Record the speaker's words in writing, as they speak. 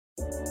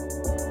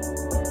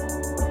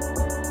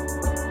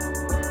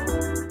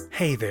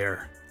Hey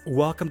there,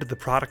 welcome to the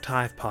Product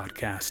Hive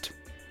podcast.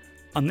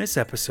 On this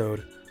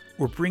episode,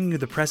 we're bringing you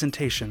the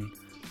presentation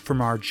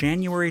from our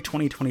January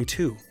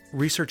 2022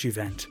 research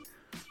event,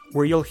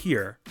 where you'll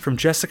hear from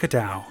Jessica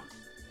Dow.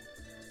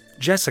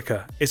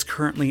 Jessica is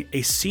currently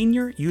a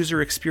senior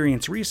user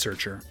experience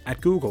researcher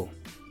at Google.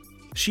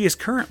 She is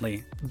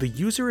currently the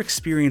user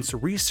experience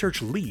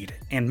research lead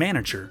and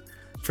manager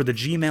for the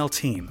Gmail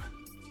team.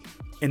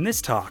 In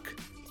this talk,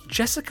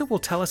 Jessica will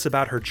tell us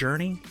about her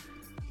journey,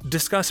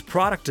 discuss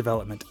product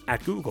development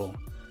at Google,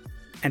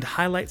 and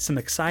highlight some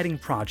exciting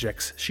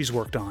projects she's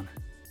worked on.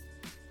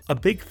 A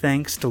big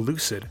thanks to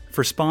Lucid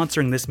for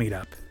sponsoring this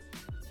meetup.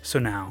 So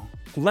now,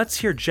 let's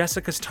hear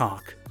Jessica's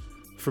talk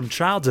from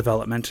child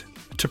development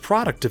to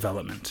product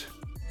development.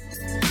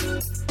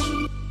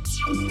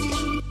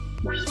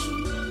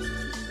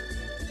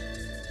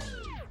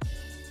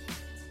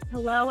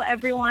 Hello,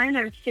 everyone.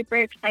 I'm super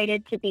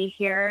excited to be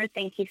here.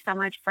 Thank you so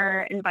much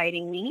for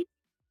inviting me.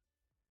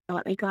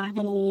 Let me go ahead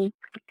and...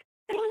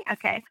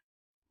 Okay.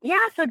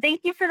 Yeah, so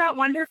thank you for that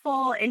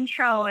wonderful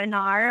intro,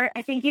 Anar.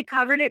 I think you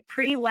covered it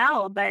pretty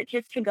well, but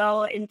just to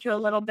go into a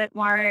little bit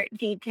more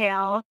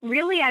detail,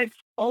 really, I've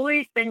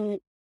always been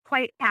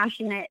quite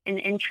passionate and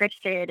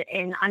interested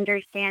in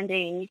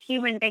understanding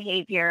human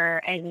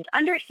behavior and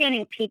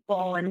understanding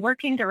people and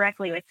working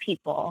directly with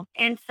people.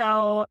 And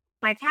so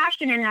my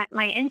passion and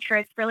my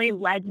interest really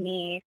led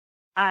me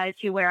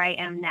to where I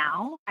am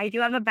now. I do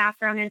have a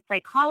background in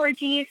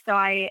psychology, so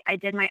I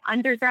did my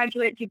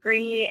undergraduate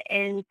degree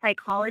in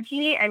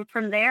psychology, and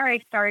from there I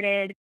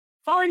started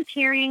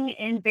volunteering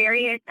in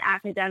various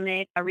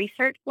academic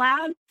research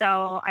labs.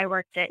 So I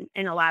worked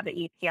in a lab at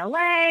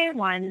UCLA,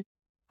 one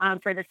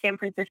for the San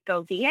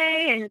Francisco VA,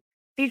 and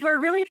these were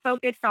really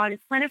focused on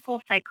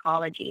clinical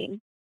psychology.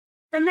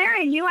 From there,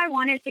 I knew I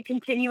wanted to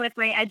continue with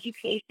my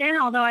education,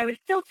 although I was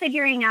still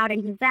figuring out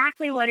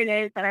exactly what it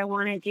is that I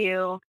want to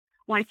do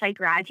once I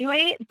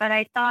graduate. But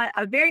I thought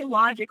a very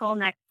logical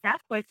next step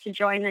was to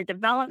join the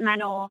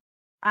developmental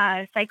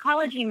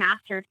psychology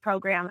master's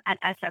program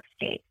at SF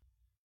State.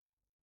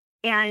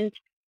 And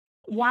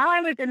while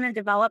I was in the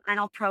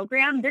developmental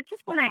program, this is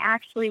when I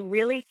actually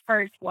really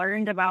first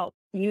learned about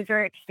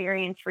user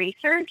experience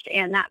research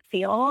and that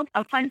field.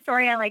 A fun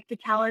story I like to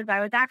tell is I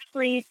was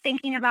actually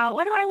thinking about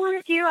what do I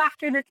want to do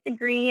after this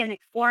degree and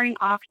exploring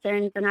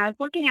options. And I was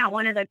looking at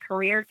one of the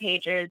career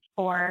pages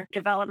for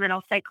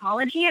developmental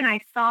psychology, and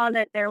I saw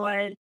that there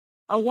was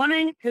a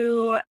woman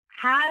who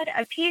had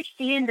a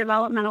PhD in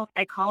developmental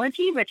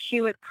psychology, but she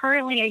was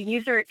currently a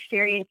user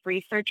experience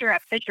researcher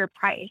at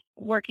Fisher-Price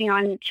working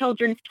on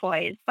children's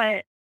toys.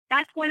 But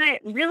that's when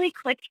it really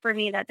clicked for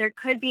me that there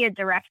could be a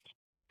direct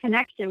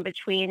connection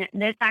between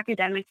this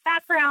academic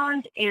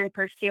background and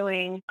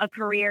pursuing a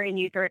career in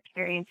user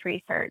experience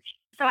research.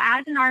 So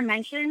as Anar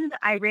mentioned,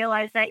 I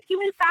realized that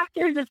human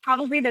factors is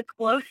probably the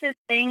closest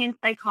thing in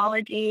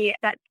psychology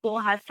that school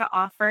has to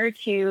offer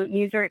to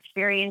user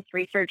experience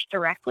research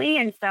directly.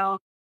 And so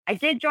I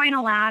did join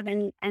a lab,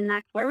 and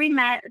that's where we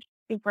met.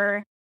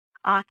 Super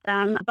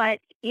awesome. But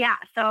yeah,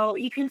 so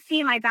you can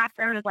see my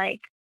background is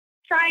like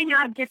trying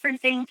out different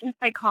things in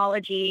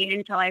psychology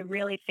until I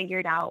really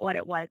figured out what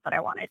it was that I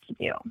wanted to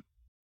do.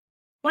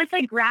 Once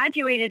I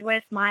graduated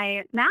with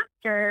my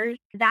master's,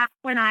 that's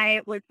when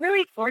I was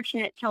really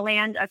fortunate to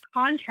land a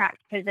contract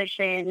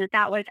position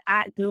that was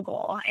at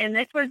Google. And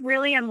this was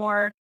really a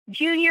more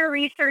junior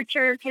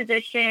researcher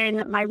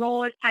position. My role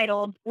was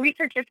titled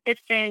research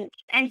assistant.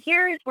 And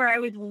here's where I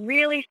was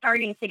really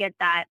starting to get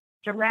that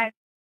direct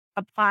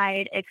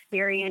applied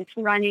experience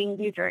running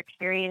user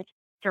experience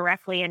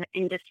directly in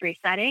industry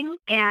setting.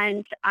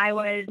 And I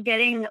was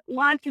getting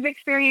lots of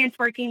experience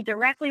working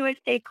directly with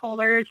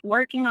stakeholders,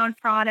 working on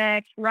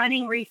products,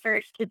 running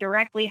research to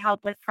directly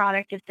help with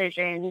product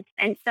decisions.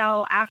 And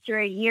so after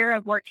a year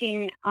of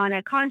working on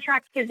a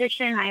contract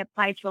position, I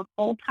applied to a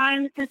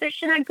full-time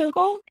position at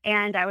Google,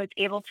 and I was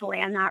able to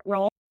land that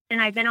role. And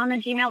I've been on the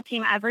Gmail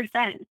team ever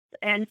since.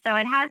 And so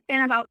it has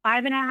been about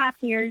 5.5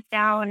 years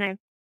now, and I've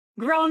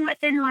grown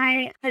within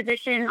my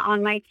position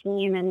on my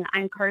team, and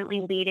I'm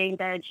currently leading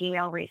the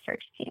Gmail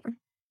research team.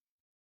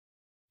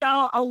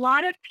 So a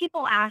lot of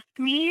people ask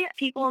me,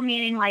 people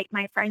meaning like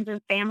my friends and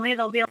family,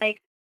 they'll be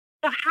like,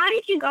 so how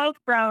did you go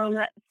from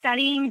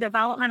studying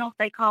developmental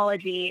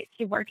psychology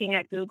to working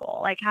at Google?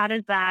 Like, how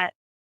does that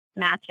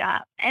match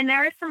up? And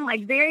there are some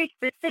like very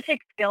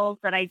specific skills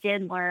that I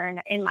did learn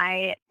in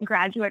my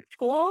graduate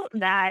school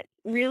that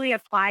really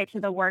apply to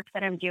the work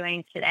that I'm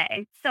doing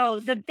today. So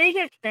the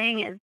biggest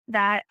thing is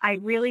that I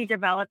really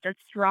developed a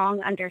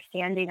strong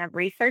understanding of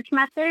research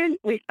methods.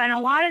 We spent a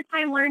lot of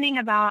time learning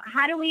about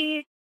how do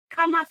we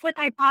come up with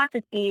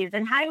hypotheses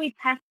and how do we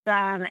test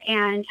them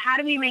and how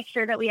do we make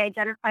sure that we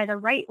identify the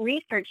right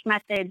research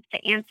methods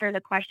to answer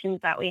the questions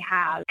that we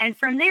have. And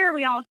from there,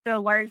 we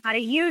also learned how to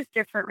use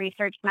different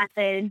research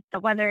methods. So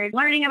whether it's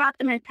learning about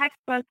them in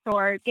textbooks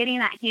or getting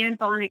that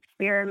hands-on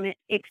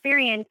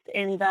experience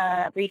in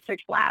the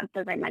research labs,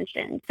 as I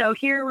mentioned. So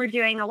here we're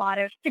doing a lot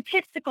of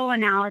statistical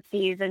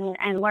analyses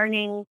and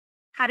learning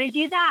how to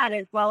do that,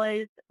 as well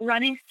as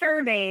running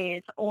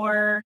surveys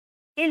or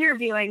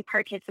interviewing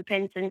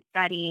participants in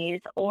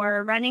studies,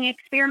 or running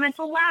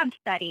experimental lab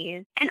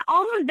studies. And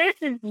all of this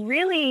is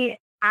really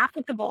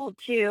applicable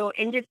to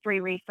industry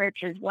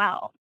research as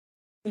well.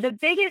 The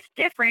biggest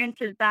difference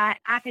is that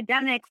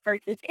academic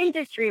versus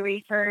industry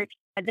research,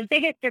 the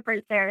biggest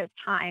difference there is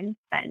time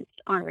spent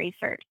on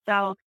research.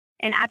 So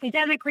in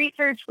academic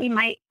research, we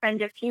might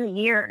spend a few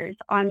years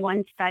on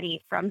one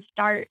study from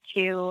start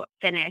to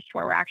finish,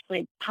 where we're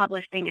actually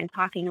publishing and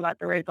talking about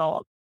the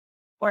results.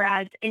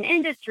 Whereas in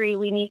industry,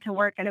 we need to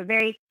work at a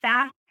very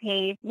fast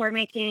pace. We're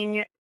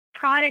making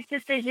product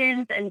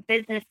decisions and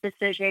business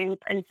decisions.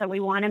 And so we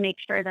want to make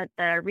sure that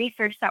the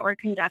research that we're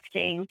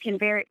conducting can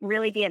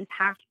really be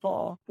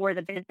impactful for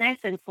the business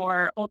and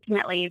for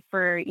ultimately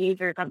for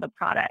users of the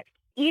product.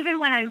 Even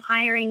when I'm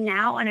hiring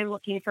now and I'm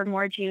looking for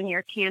more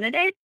junior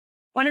candidates,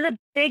 one of the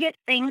biggest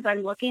things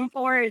I'm looking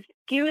for is,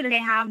 do they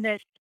have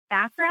this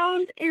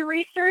background in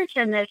research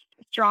and this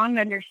strong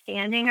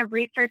understanding of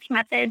research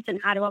methods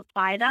and how to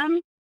apply them?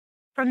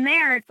 From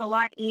there, it's a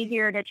lot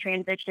easier to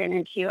transition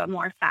into a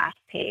more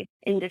fast-paced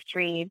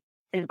industry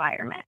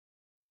environment.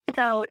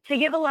 So to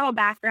give a little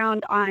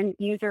background on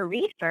user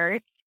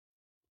research,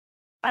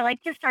 I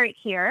like to start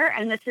here,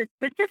 and this is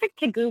specific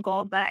to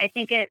Google, but I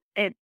think it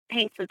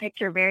paints the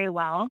picture very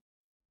well.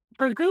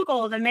 For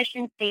Google, the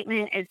mission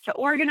statement is to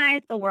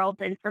organize the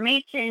world's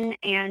information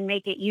and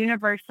make it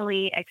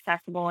universally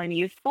accessible and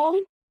useful.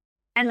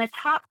 And the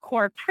top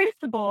core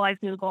principle of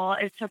Google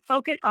is to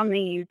focus on the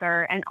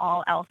user and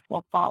all else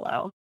will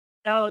follow.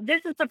 So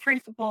this is the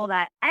principle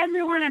that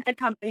everyone at the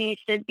company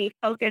should be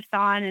focused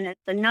on, and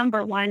it's the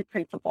number one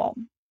principle.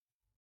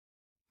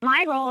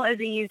 My role as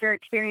a user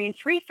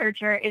experience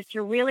researcher is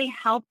to really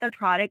help the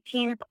product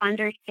teams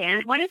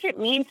understand, what does it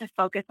mean to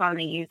focus on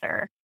the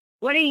user?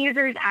 What do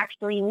users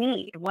actually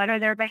need? What are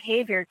their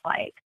behaviors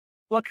like?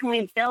 What can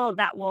we build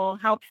that will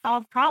help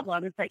solve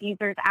problems that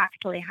users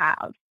actually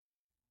have?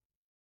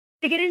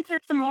 To get into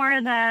some more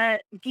of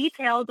the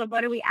details of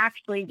what do we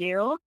actually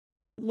do,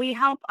 we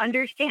help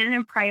understand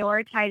and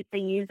prioritize the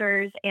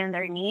users and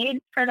their needs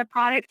for the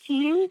product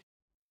teams.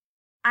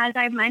 As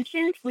I've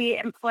mentioned, we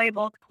employ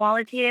both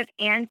qualitative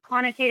and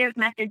quantitative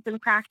methods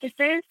and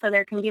practices, so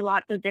there can be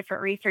lots of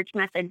different research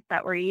methods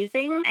that we're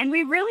using, and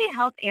we really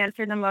help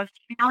answer the most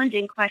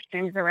challenging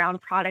questions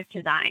around product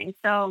design.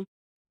 So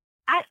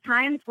at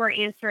times, we're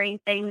answering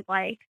things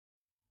like,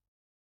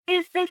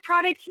 is this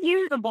product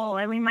usable?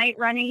 And we might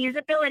run a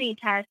usability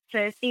test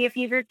to see if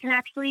users can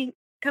actually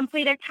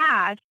complete a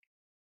task.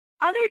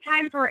 Other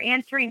times we're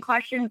answering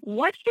questions,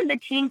 what should the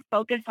team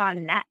focus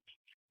on next?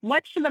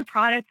 What should the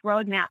product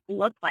roadmap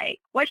look like?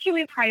 What should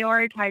we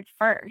prioritize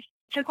first?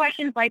 To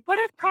questions like, what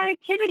does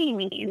productivity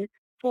mean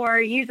for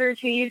users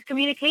who use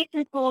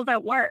communication tools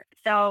at work?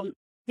 So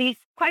these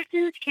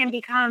questions can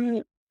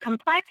become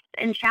complex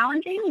and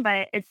challenging,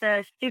 but it's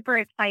a super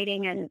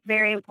exciting and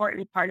very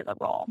important part of the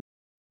role.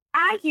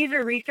 As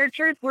user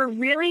researchers, we're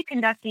really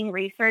conducting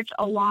research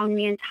along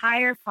the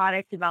entire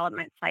product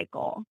development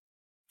cycle.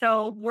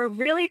 So we're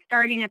really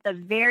starting at the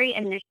very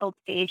initial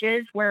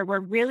stages, where we're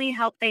really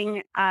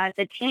helping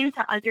the team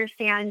to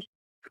understand,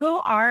 who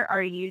are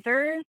our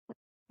users,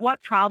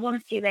 what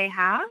problems do they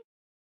have,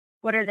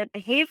 what are the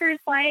behaviors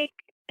like,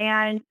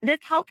 and this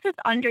helps us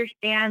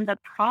understand the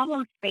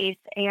problem space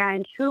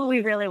and who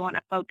we really want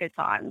to focus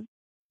on.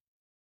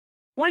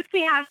 Once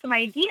we have some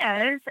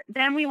ideas,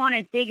 then we want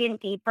to dig in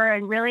deeper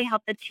and really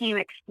help the team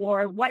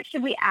explore, what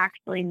should we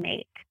actually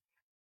make?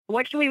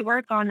 What should we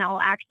work on that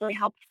will actually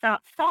help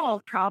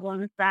solve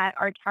problems that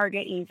our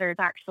target users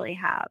actually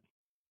have?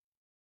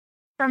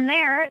 From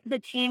there, the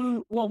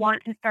team will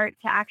want to start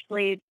to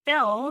actually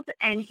build,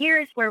 and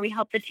here's where we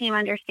help the team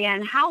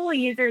understand, how will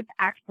users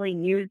actually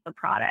use the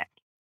product?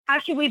 How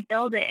should we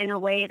build it in a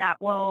way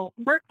that will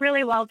work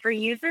really well for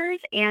users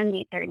and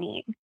meet their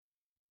needs?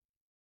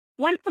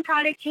 Once the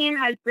product team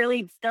has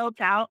really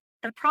built out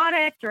the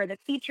product or the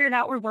feature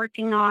that we're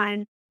working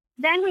on,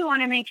 then we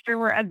want to make sure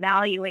we're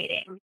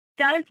evaluating,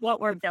 does what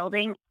we're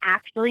building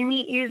actually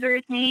meet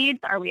users' needs?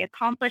 Are we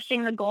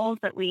accomplishing the goals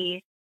that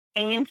we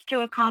aimed to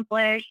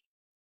accomplish?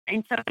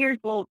 And so here's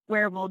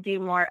where we'll do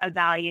more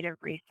evaluative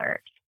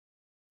research.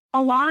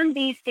 Along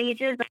these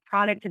stages of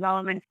product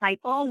development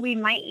cycle, we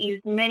might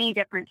use many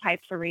different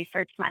types of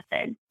research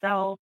methods.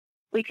 So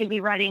we could be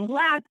running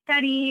lab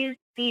studies.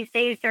 These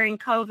days during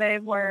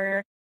COVID,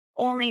 we're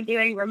only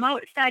doing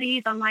remote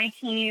studies on my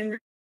team,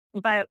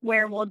 but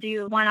where we'll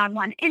do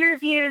one-on-one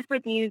interviews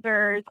with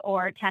users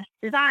or test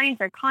designs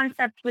or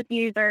concepts with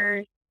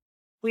users.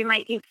 We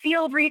might do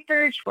field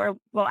research, where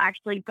we'll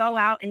actually go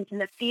out into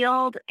the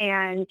field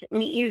and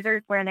meet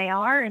users where they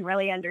are and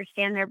really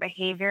understand their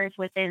behaviors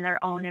within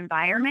their own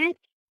environment.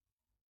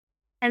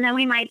 And then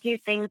we might do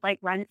things like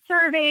run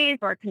surveys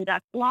or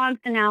conduct logs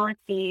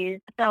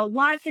analyses. So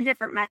lots of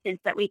different methods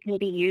that we can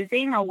be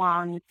using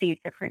along these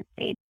different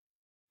stages.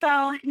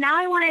 So now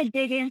I want to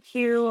dig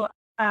into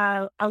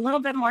a little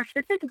bit more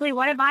specifically,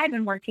 what have I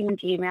been working in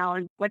Gmail,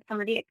 and what's some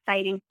of the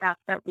exciting stuff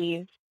that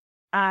we've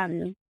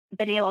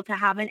been able to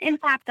have an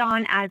impact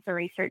on as a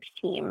research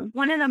team.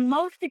 One of the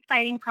most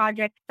exciting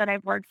projects that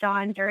I've worked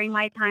on during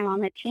my time on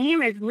the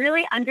team is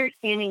really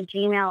understanding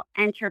Gmail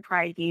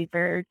enterprise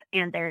users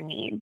and their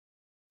needs.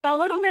 So a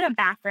little bit of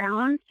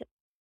background.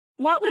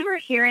 What we were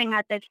hearing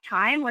at this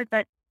time was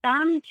that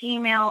some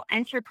Gmail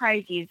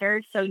enterprise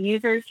users, so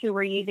users who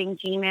were using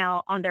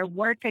Gmail on their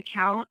work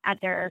account at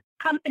their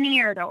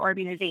company or their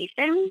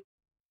organization,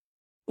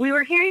 we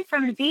were hearing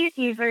from these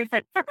users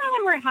that some of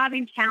them were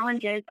having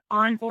challenges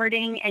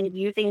onboarding and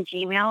using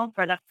Gmail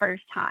for the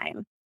first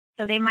time.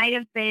 So they might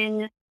have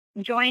been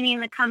joining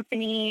the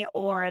company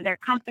or their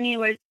company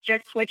was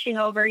just switching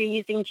over to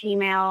using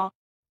Gmail.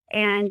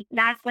 And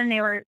that's when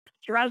they were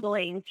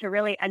struggling to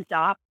really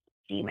adopt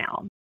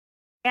Gmail.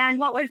 And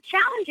what was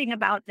challenging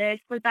about this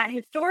was that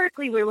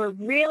historically we were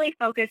really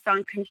focused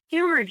on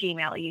consumer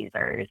Gmail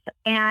users.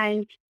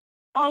 And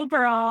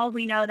overall,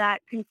 we know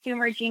that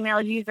consumer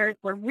Gmail users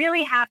were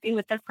really happy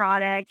with the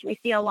product. We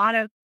see a lot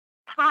of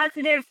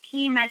positive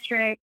key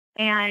metrics.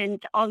 And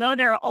although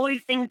there are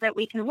always things that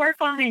we can work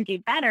on and do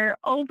better,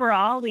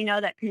 overall, we know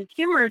that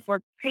consumers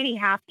were pretty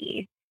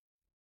happy.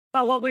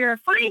 But what we were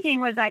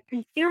finding was that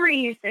consumer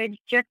usage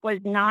just was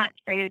not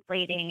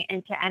translating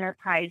into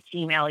enterprise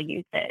Gmail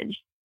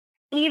usage.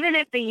 Even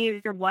if the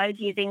user was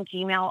using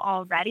Gmail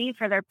already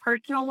for their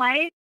personal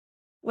life,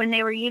 when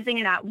they were using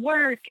it at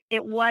work,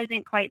 it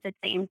wasn't quite the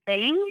same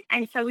thing.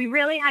 And so we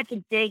really had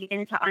to dig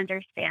in to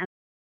understand.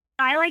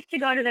 I like to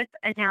go to this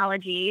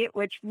analogy,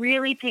 which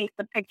really paints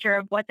the picture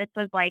of what this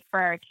was like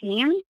for our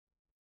team.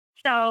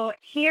 So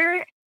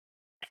here,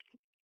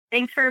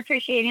 thanks for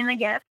appreciating the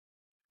gift.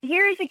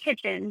 Here is a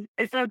kitchen.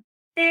 It's a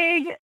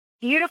big,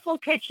 beautiful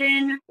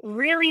kitchen,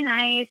 really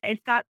nice.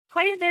 It's got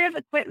quite a bit of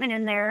equipment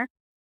in there.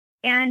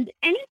 And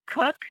any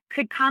cook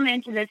could come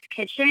into this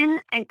kitchen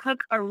and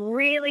cook a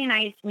really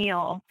nice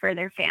meal for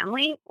their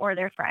family or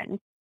their friends.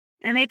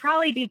 And they'd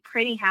probably be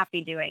pretty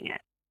happy doing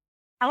it.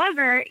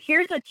 However,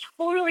 here's a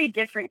totally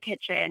different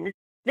kitchen.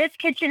 This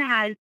kitchen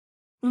has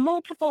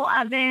multiple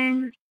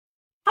ovens,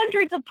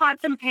 hundreds of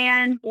pots and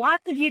pans,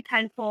 lots of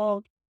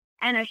utensils,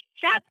 and a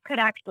chef could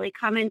actually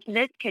come into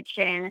this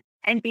kitchen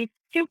and be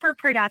super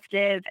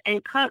productive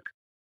and cook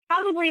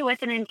probably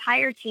with an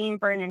entire team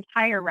for an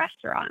entire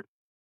restaurant.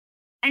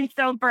 And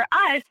so for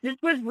us, this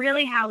was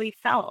really how we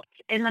felt.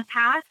 In the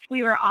past,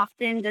 we were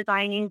often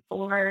designing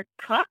for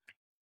cooks,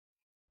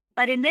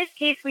 but in this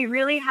case, we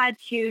really had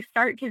to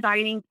start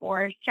designing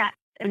for chefs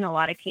in a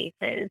lot of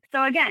cases.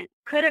 So again,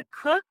 could a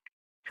chef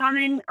come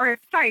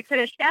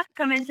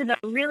into the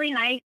really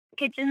nice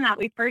kitchen that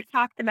we first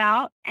talked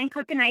about and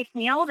cook a nice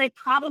meal? They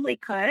probably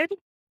could,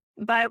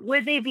 but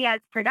would they be as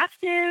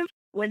productive?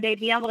 Would they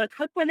be able to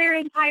cook with their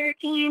entire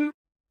team?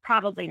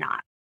 Probably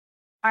not.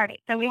 All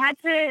right, so we had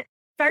to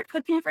start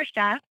cooking for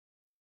chefs.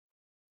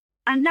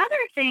 Another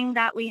thing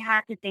that we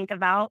had to think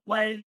about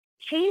was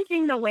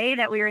changing the way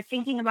that we were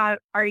thinking about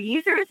our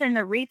users and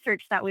the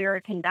research that we were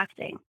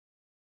conducting.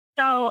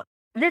 So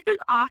this is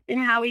often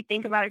how we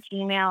think about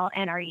Gmail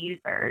and our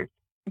users.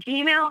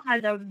 Gmail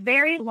has a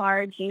very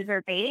large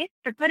user base.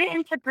 To put it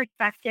into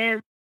perspective,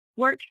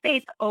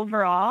 Workspace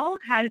overall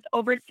has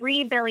over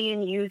 3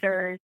 billion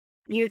users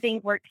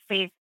using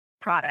Workspace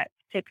products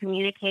to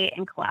communicate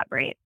and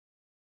collaborate.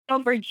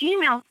 So for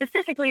Gmail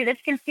specifically, this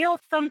can feel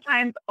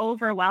sometimes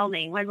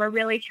overwhelming when we're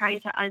really trying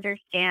to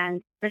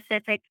understand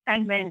specific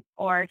segments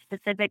or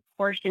specific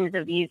portions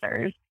of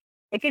users.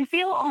 It can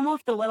feel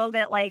almost a little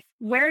bit like,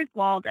 where's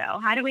Waldo?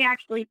 How do we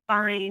actually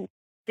find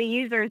the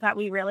users that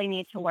we really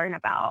need to learn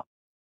about?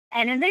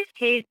 And in this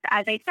case,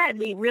 as I said,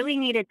 we really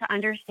needed to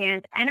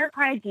understand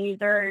enterprise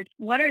users.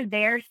 What are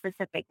their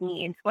specific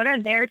needs? What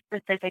are their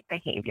specific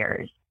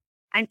behaviors?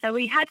 And so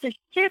we had to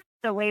shift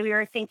the way we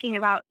were thinking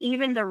about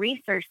even the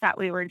research that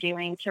we were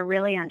doing to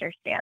really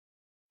understand.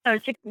 So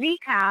to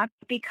recap,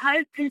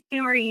 because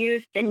consumer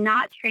use did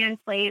not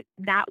translate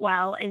that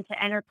well into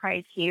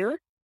enterprise use,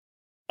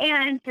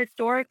 and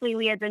historically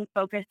we had been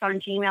focused on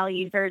Gmail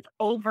users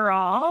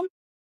overall,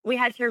 we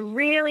had to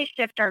really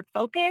shift our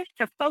focus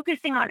to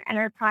focusing on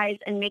enterprise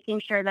and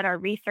making sure that our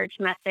research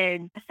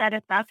method set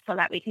us up so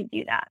that we could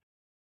do that.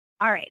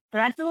 All right, so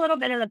that's a little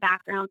bit of the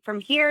background.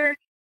 From here,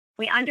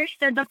 we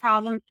understood the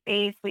problem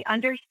space. We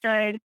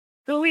understood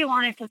who we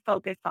wanted to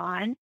focus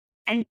on.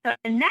 And so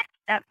the next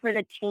step for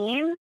the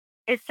team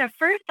is to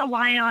first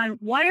align on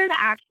what are the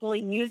actual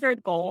user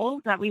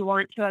goals that we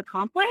want to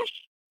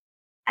accomplish.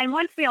 And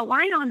once we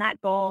align on that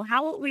goal,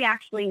 how will we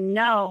actually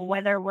know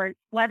whether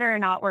or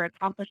not we're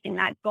accomplishing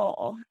that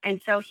goal?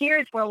 And so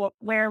here's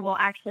where we'll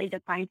actually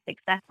define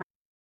success.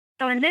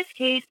 So in this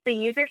case, the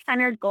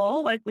user-centered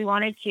goal was we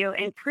wanted to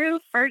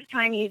improve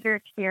first-time user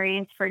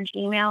experience for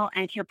Gmail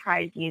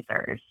enterprise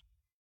users.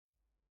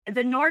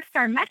 The North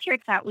Star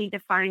metrics that we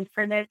defined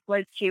for this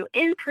was to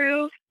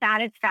improve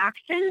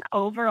satisfaction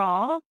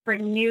overall for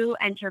new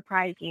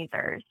enterprise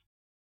users.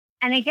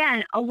 And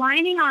again,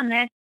 aligning on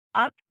this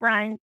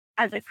upfront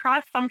as a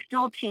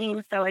cross-functional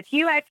team, so it's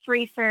UX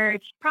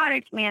research,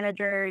 product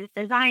managers,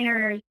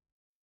 designers,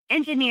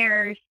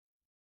 engineers,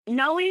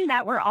 knowing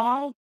that we're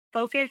all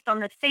focused on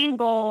the same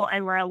goal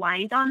and we're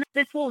aligned on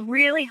this will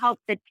really help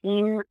the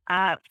team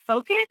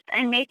focus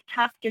and make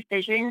tough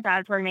decisions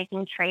as we're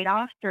making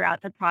trade-offs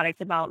throughout the product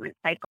development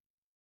cycle.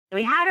 So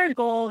we had our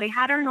goal, we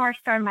had our North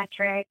Star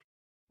metric.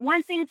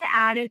 One thing to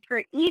add is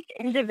for each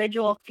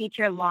individual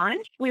feature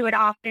launch, we would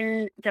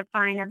often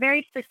define a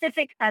very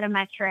specific set of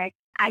metrics.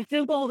 At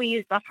Google, we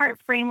use the HEART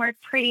framework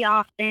pretty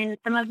often.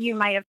 Some of you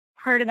might have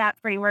heard of that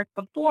framework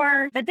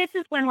before, but this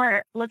is when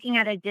we're looking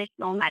at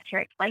additional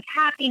metrics like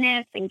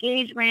happiness,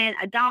 engagement,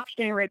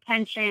 adoption,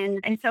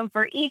 retention. And so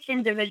for each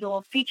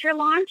individual feature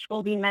launch,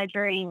 we'll be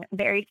measuring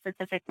very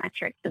specific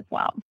metrics as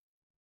well.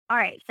 All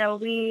right, so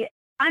we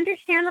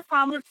understand the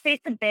problem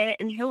space a bit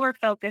and who we're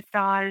focused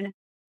on.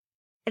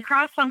 The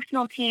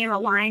cross-functional team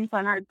aligns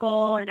on our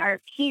goal and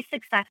our key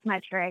success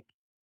metrics.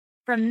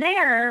 From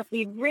there,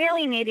 we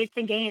really needed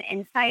to gain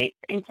insights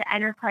into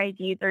enterprise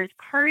users'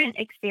 current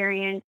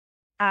experience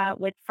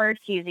with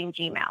first using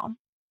Gmail.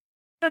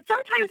 So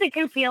sometimes it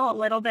can feel a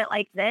little bit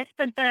like this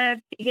at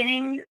the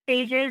beginning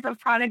stages of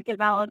product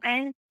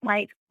development.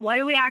 Like, what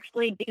do we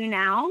actually do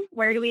now?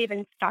 Where do we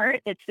even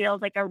start? It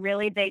feels like a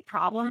really big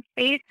problem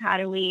space. How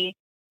do we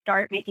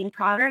start making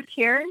progress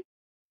here?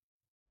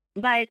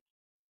 But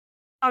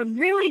a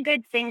really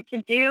good thing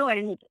to do,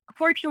 and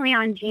fortunately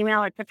on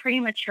Gmail, it's a pretty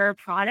mature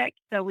product,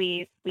 so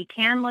we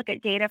can look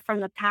at data from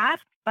the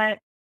past, but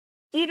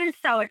even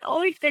so, it's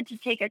always good to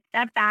take a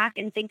step back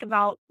and think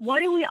about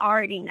what do we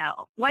already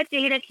know? What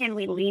data can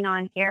we lean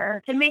on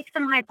here to make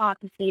some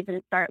hypotheses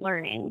and start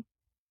learning?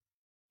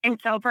 And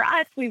so for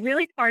us, we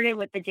really started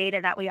with the data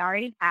that we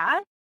already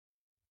have.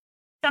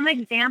 Some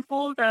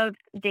examples of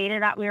data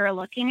that we were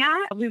looking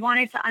at, we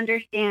wanted to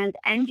understand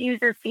end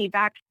user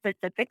feedback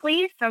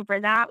specifically. So for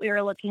that, we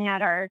were looking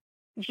at our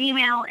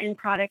Gmail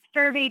in-product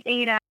survey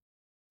data,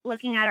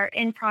 looking at our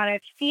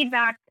in-product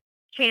feedback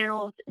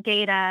channels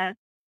data.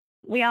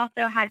 We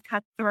also had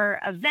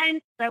customer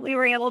events that we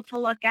were able to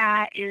look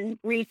at and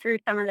read through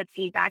some of the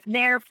feedback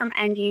there from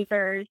end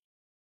users.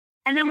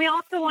 And then we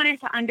also wanted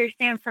to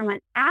understand from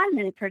an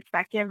admin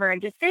perspective or a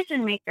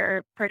decision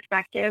maker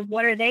perspective,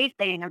 what are they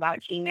saying about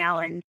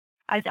Gmail and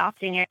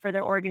adopting it for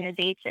their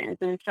organizations?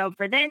 And so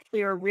for this,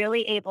 we were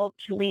really able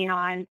to lean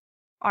on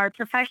our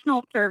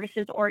professional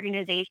services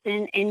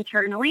organization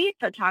internally.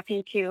 So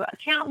talking to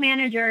account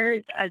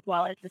managers as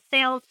well as the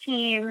sales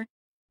team.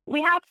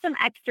 We have some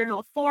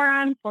external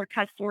forums where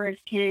customers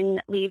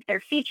can leave their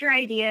feature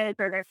ideas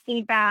or their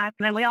feedback.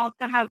 And then we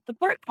also have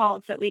support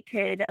calls that we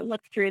could look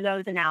through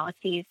those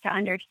analyses to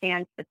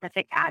understand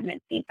specific admin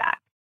feedback.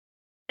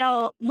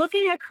 So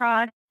looking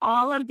across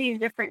all of these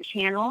different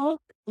channels,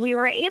 we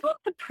were able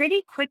to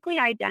pretty quickly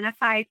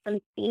identify some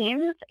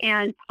themes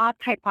and top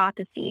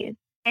hypotheses.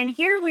 And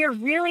here we are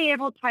really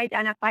able to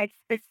identify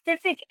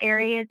specific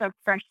areas of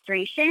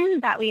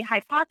frustration that we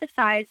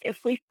hypothesize if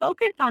we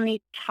focus on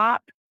these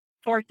top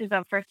sources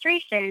of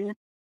frustration,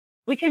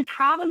 we can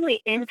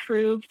probably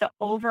improve the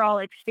overall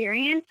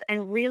experience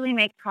and really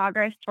make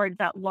progress towards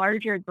that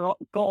larger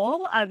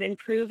goal of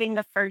improving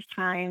the first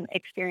time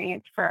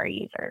experience for our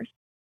users.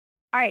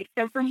 All right,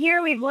 so from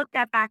here, we've looked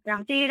at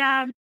background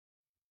data,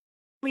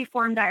 we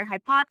formed our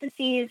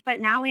hypotheses, but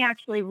now we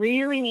actually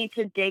really need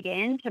to dig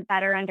in to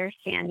better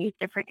understand these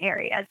different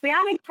areas. We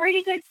have a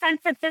pretty good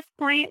sense at this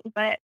point,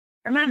 but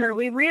remember,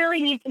 we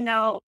really need to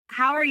know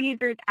how are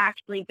users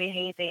actually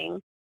behaving.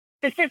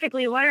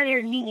 Specifically, what are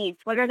their needs?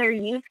 What are their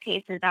use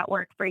cases that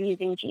work for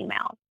using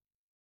Gmail?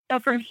 So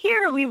from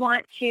here, we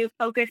want to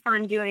focus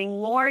on doing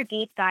more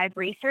deep dive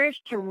research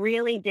to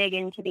really dig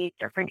into these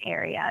different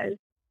areas.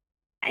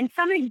 And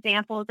some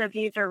examples of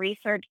user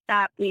research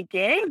that we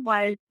did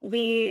was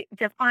we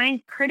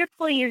defined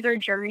critical user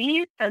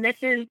journeys. So this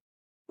is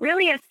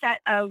really a set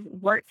of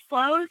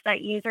workflows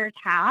that users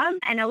have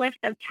and a list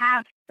of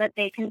tasks that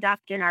they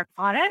conduct in our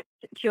product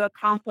to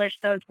accomplish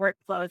those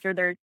workflows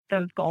or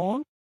those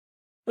goals.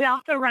 We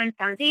also run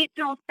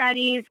foundational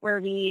studies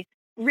where we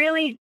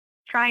really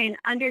try and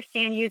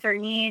understand user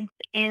needs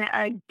in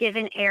a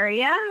given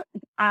area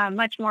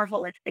much more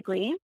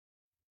holistically.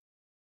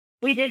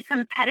 We did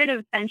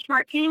competitive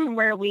benchmarking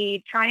where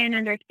we try and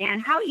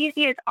understand how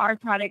easy is our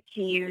product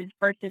to use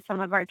versus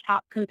some of our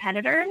top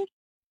competitors.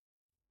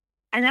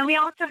 And then we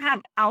also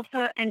have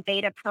alpha and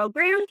beta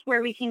programs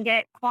where we can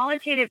get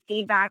qualitative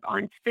feedback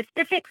on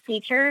specific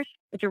features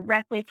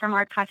directly from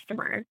our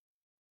customers.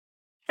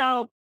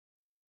 So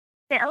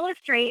to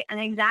illustrate an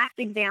exact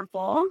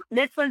example,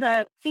 this was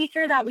a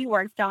feature that we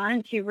worked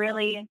on to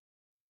really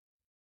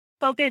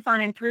focus on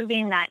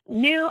improving that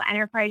new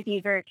enterprise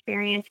user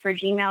experience for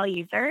Gmail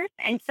users.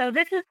 And so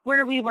this is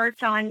where we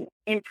worked on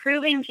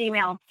improving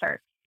Gmail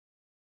search.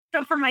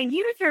 So from a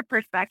user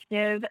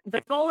perspective,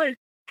 the goal is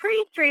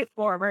pretty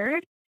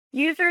straightforward.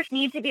 Users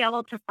need to be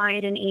able to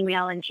find an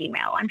email in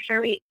Gmail. I'm sure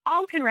we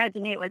all can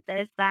resonate with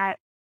this, that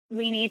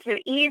we need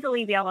to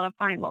easily be able to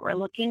find what we're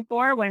looking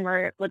for when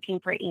we're looking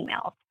for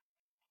emails.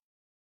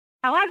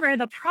 However,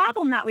 the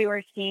problem that we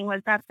were seeing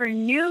was that for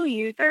new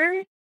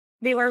users,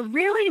 they were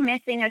really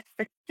missing a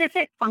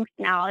specific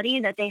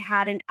functionality that they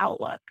had in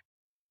Outlook.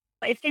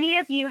 If any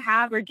of you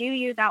have or do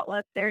use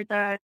Outlook, there's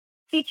a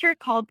feature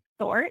called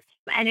Sort,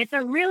 and it's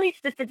a really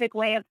specific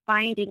way of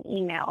finding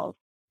emails.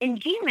 In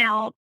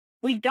Gmail,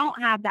 we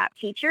don't have that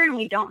feature and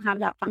we don't have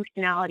that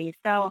functionality.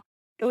 So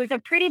it was a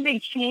pretty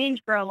big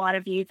change for a lot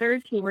of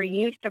users who were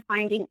used to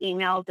finding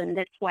emails in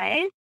this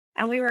way.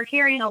 And we were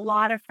hearing a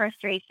lot of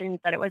frustrations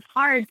that it was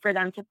hard for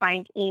them to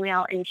find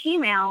email in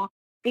Gmail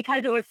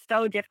because it was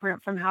so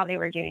different from how they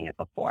were doing it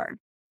before.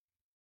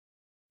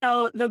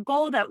 So the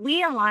goal that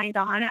we aligned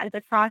on as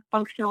a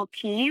cross-functional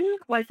team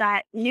was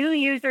that new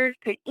users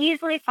could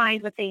easily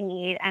find what they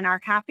need and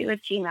are happy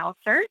with Gmail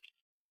search.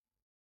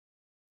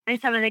 And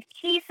some of the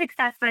key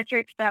success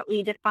metrics that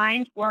we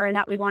defined were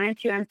that we wanted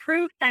to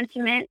improve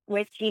sentiment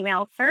with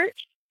Gmail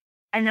search.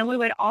 And then we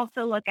would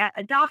also look at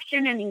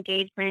adoption and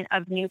engagement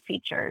of new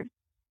features.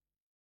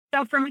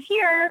 So from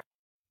here,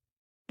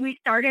 we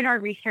started our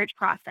research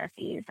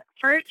processes.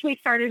 First, we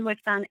started with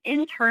some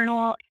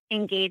internal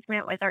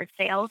engagement with our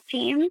sales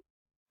team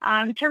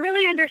to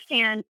really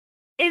understand,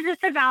 is this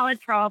a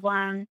valid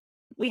problem?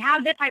 We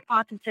have this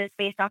hypothesis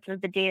based off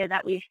of the data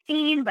that we've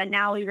seen, but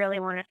now we really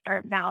want to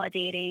start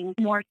validating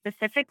more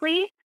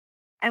specifically.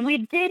 And we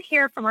did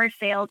hear from our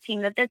sales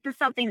team that this is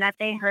something that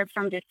they heard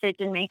from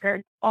decision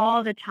makers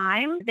all the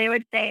time. They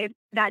would say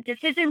that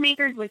decision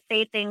makers would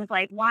say things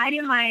like, why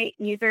do my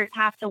users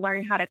have to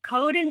learn how to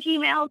code in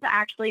Gmail to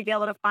actually be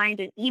able to find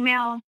an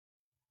email?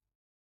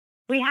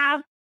 We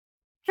have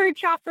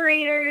search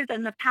operators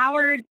and the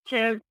power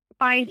to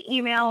find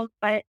emails,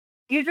 but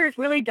users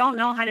really don't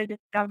know how to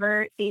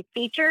discover these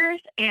features,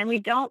 and we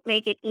don't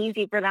make it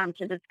easy for them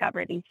to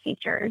discover these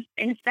features.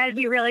 Instead,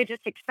 we really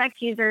just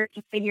expect users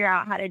to figure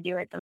out how to do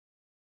it themselves.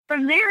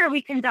 From there,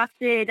 we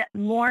conducted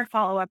more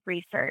follow-up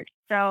research.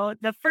 So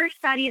the first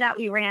study that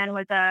we ran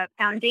was a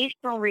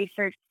foundational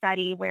research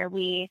study where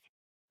we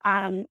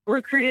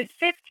recruited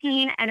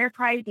 15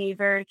 enterprise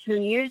users who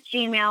use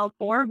Gmail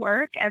for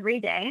work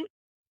every day.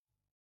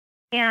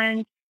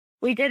 And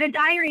we did a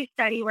diary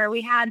study where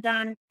we had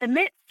them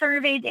submit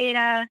survey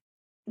data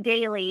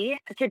daily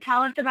to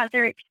tell us about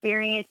their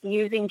experience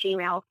using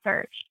Gmail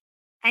search.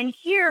 And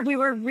here we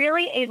were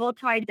really able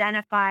to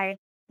identify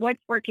what's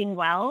working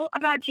well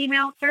about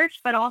Gmail search,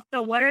 but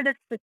also what are the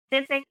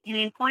specific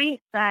pain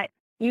points that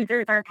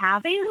users are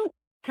having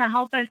to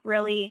help us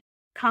really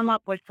come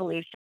up with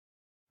solutions.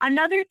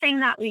 Another thing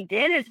that we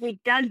did is we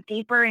dug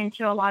deeper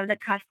into a lot of the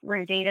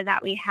customer data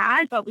that we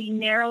had, but we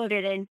narrowed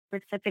it in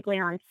specifically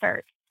on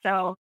search.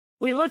 So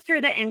we looked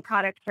through the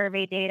in-product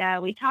survey data.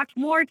 We talked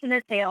more to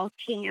the sales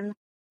team.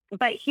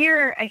 But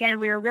here, again,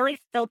 we were really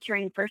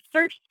filtering for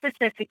search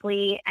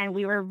specifically, and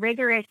we were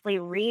rigorously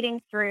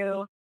reading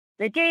through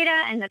the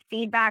data and the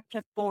feedback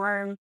to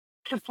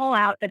pull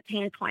out the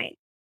pain points.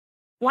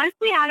 Once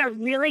we had a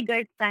really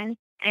good sense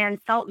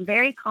and felt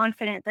very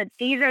confident that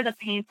these are the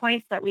pain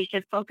points that we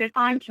should focus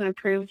on to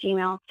improve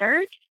Gmail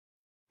search,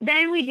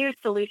 then we do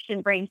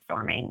solution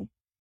brainstorming.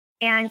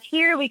 And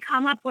here we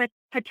come up with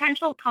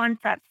potential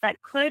concepts that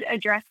could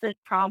address this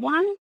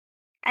problem.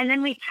 And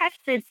then we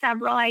tested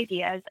several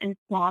ideas in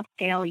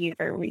small-scale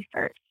user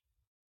research.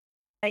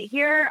 But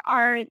here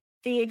are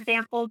the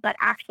examples that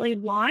actually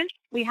launched.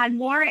 We had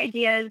more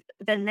ideas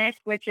than this,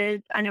 which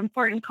is an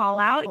important call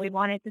out. We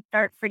wanted to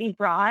start pretty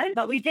broad,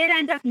 but we did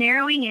end up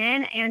narrowing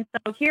in. And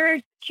so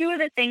here's two of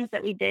the things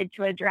that we did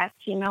to address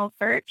Gmail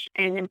search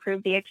and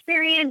improve the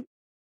experience.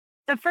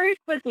 The first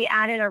was we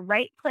added a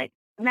right-click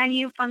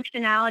menu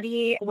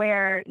functionality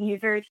where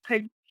users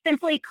could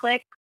simply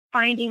click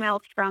find emails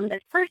from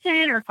this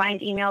person or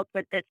find emails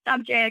with this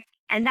subject.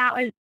 And that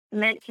was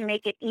meant to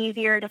make it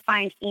easier to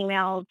find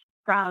emails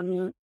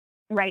from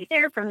right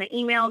there from the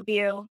email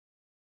view.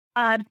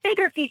 A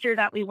bigger feature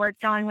that we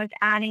worked on was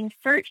adding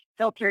search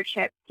filter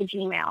chips to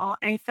Gmail.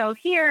 And so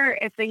here,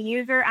 if the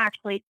user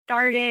actually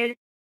started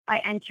by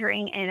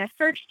entering in a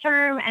search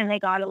term and they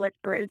got a list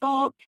of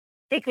results,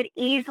 they could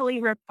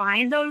easily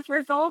refine those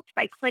results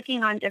by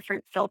clicking on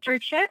different filter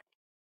chips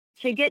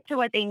to get to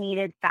what they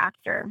needed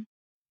faster.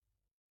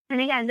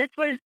 And again, this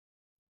was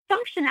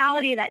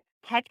functionality that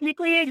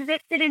technically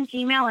existed in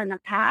Gmail in the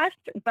past,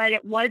 but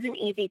it wasn't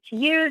easy to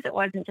use. It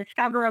wasn't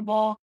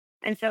discoverable.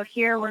 And so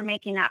here we're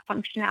making that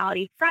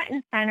functionality front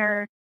and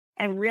center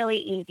and really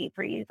easy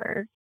for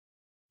users.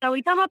 So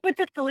we come up with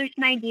the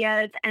solution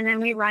ideas and then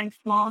we run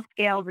small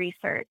scale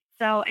research.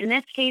 So in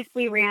this case,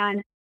 we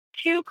ran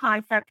 2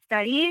 concept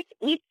studies.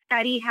 Each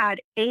study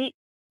had 8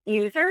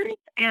 users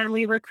and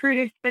we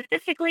recruited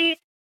specifically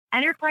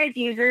enterprise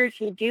users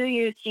who do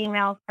use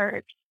Gmail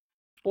search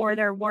for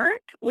their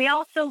work. We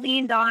also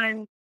leaned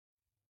on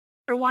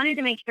or wanted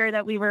to make sure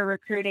that we were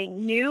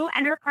recruiting new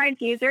enterprise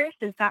users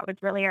since that was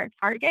really our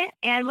target.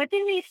 And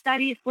within these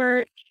studies,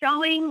 we're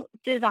showing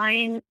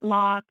design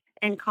mocks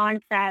and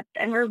concepts,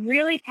 and we're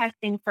really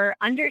testing for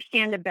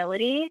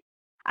understandability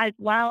as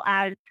well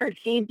as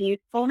perceived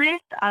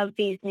usefulness of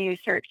these new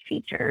search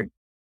features.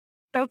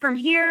 So from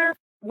here,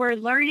 we're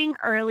learning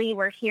early,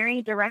 we're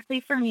hearing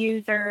directly from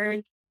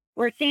users,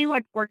 we're seeing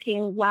what's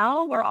working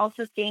well, we're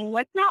also seeing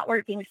what's not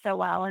working so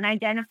well and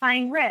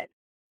identifying risks.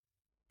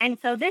 And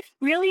so this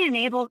really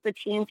enables the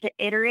team to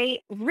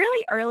iterate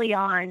really early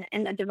on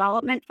in the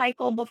development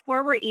cycle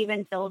before we're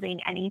even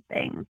building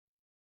anything.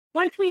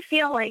 Once we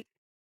feel like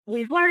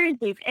we've learned,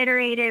 we've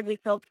iterated, we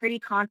feel pretty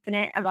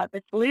confident about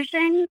the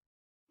solution,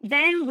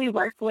 then we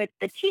work with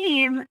the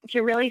team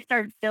to really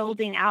start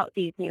building out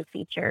these new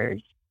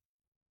features.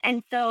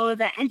 And so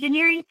the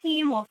engineering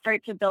team will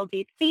start to build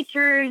these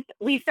features.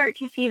 We start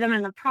to see them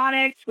in the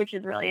products, which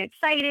is really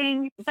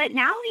exciting. But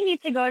now we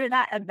need to go to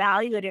that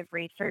evaluative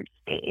research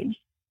stage.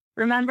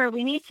 Remember,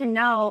 we need to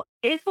know,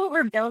 is what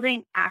we're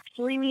building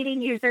actually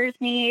meeting users'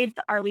 needs?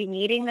 Are we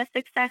meeting the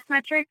success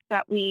metrics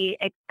that we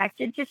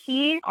expected to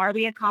see? Are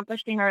we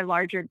accomplishing our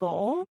larger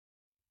goal?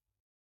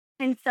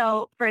 And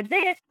so for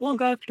this, we'll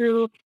go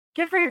through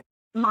different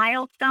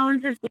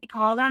milestones, as we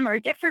call them, or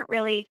different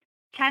really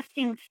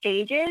testing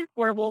stages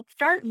where we'll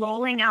start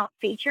rolling out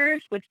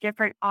features with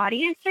different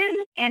audiences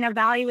and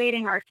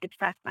evaluating our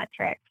success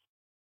metrics.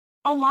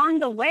 Along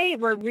the way,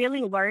 we're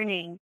really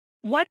learning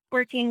what's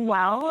working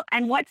well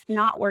and what's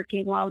not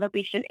working well that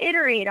we should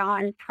iterate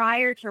on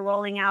prior to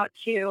rolling out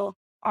to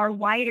our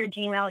wider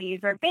Gmail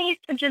user base,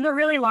 which is a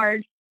really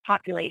large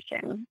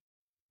population.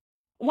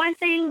 One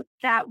thing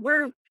that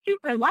we're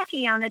super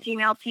lucky on the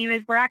Gmail team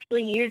is we're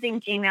actually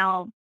using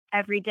Gmail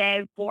every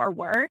day for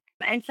work.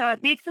 And so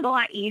it makes it a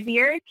lot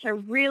easier to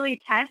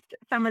really test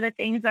some of the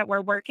things that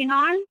we're working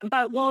on.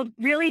 But we'll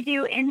really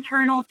do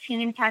internal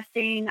team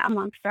testing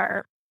amongst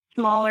our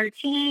smaller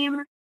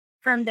team.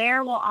 From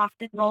there, we'll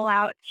often roll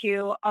out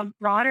to a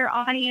broader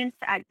audience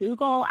at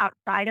Google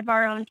outside of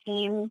our own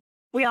team.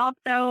 We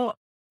also,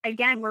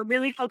 again, we're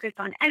really focused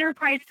on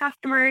enterprise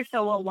customers.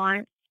 So we'll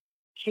launch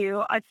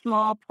to a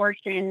small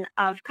portion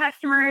of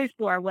customers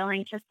who are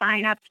willing to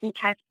sign up and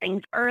test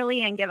things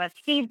early and give us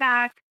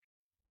feedback.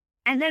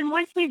 And then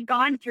once we've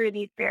gone through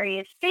these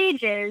various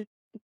stages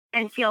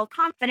and feel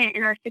confident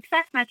in our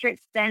success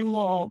metrics, then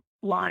we'll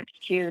launch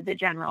to the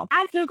general.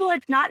 At Google,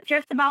 it's not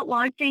just about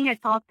launching,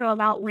 it's also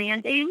about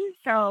landing.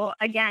 So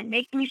again,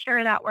 making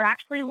sure that we're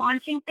actually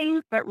launching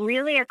things, but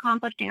really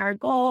accomplishing our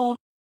goal,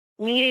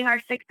 meeting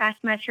our success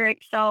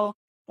metrics. So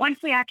once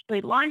we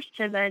actually launch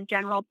to the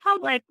general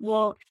public,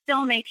 we'll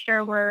still make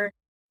sure we're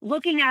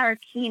looking at our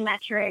key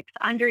metrics,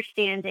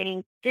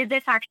 understanding, did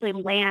this actually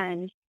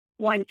land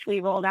once we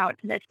rolled out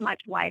to this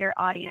much wider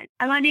audience?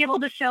 I'm unable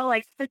to show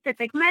like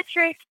specific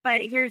metrics, but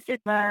here's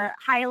just a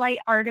highlight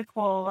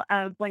article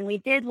of when we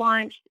did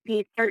launch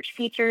these search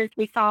features.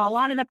 We saw a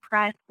lot of the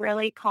press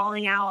really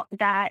calling out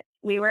that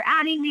we were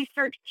adding these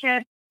search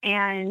tips,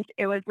 and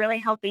it was really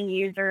helping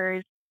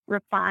users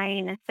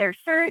refine their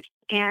search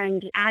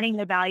and adding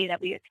the value that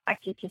we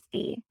expected to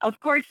see. Of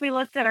course, we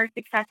looked at our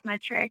success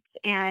metrics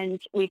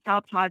and we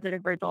saw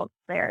positive results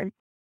there.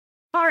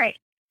 All right.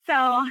 So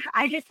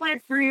I just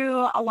went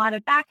through a lot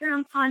of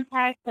background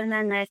context and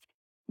then this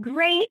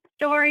great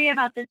story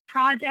about this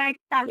project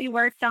that we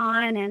worked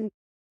on and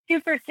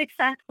super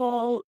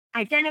successful,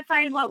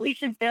 identified what we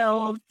should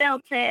build,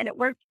 built it, it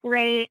worked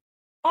great.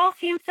 All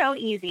seemed so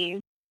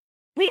easy.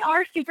 We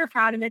are super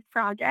proud of this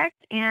project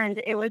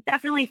and it was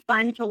definitely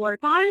fun to work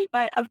on,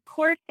 but of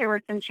course there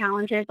were some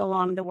challenges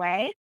along the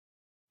way.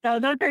 So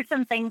those are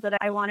some things that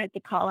I wanted to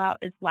call out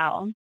as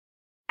well.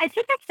 I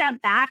took a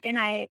step back and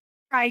I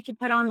tried to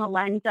put on the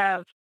lens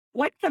of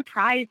what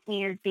surprised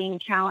me as being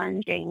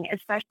challenging,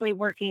 especially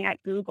working at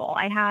Google.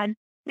 I had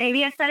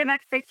maybe a set of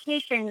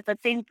expectations that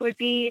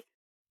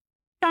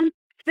some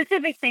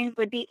specific things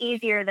would be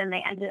easier than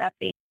they ended up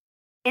being.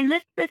 In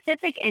this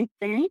specific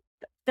instance,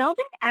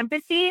 building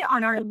empathy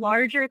on our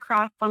larger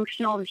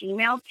cross-functional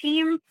Gmail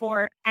team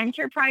for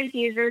enterprise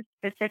users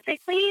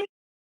specifically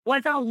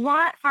was a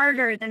lot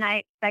harder than I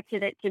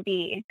expected it to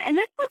be. And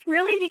this was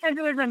really because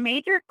it was a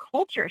major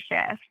culture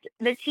shift.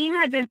 The team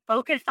had been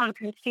focused on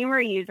consumer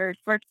users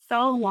for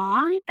so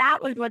long.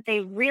 That was what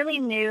they really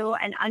knew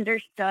and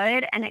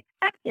understood and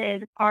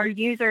expected our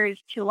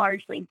users to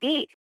largely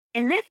be.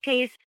 In this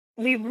case,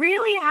 we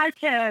really had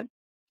to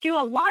do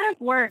a lot of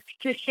work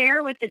to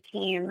share with the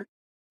team,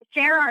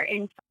 share our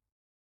info,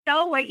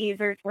 show what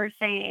users were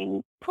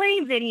saying, play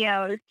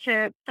videos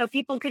so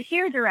people could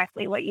hear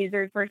directly what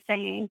users were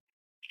saying,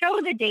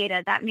 show the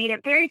data that made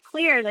it very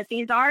clear that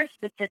these are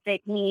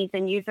specific needs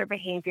and user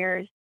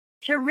behaviors,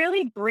 to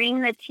really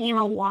bring the team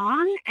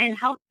along and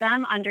help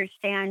them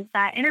understand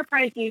that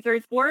enterprise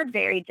users were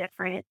very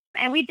different.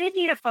 And we did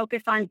need to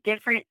focus on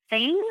different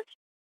things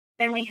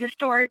than we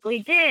historically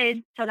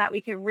did so that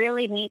we could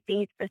really meet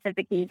these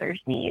specific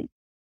users' needs.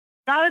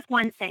 That was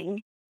one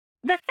thing.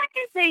 The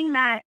second thing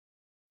that,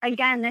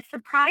 again, this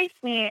surprised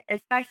me,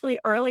 especially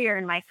earlier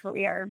in my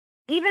career,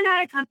 even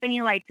at a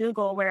company like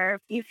Google,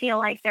 where you feel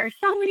like there are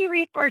so many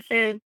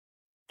resources,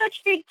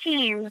 such big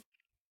teams,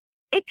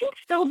 it can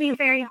still be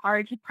very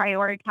hard to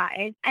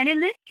prioritize. And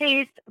in this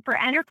case, for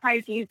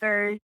enterprise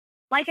users,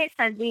 like I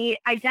said,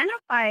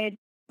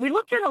 we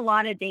looked at a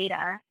lot of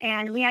data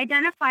and we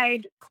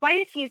identified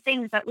quite a few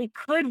things that we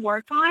could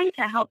work on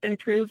to help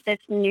improve this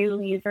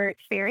new user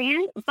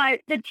experience. But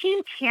the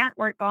team can't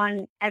work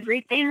on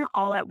everything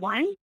all at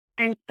once.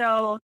 And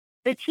so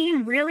the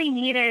team really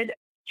needed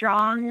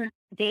strong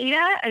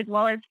data as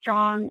well as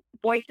strong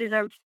voices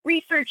of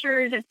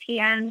researchers and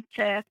PMs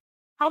to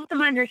help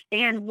them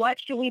understand what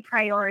should we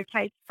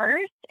prioritize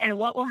first and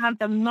what will have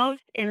the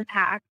most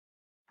impact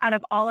out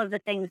of all of the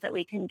things that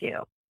we can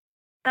do.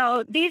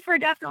 So these were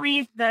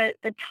definitely the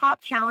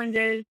top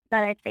challenges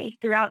that I faced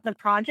throughout the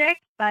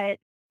project, but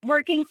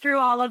working through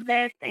all of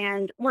this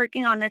and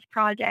working on this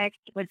project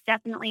was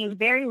definitely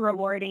very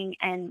rewarding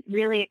and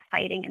really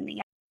exciting in the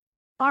end.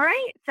 All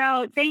right.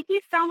 So thank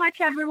you so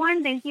much,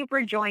 everyone. Thank you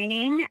for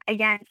joining.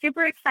 Again,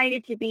 super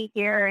excited to be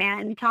here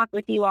and talk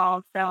with you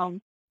all. So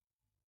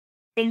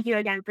thank you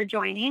again for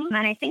joining.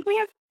 And I think we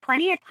have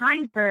plenty of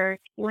time for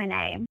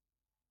Q&A.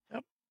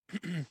 Yep.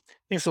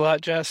 Thanks a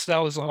lot, Jess. That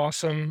was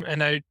awesome.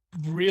 And I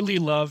really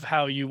love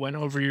how you went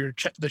over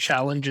the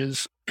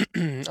challenges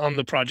on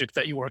the project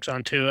that you worked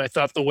on too. I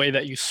thought the way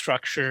that you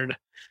structured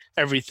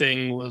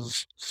everything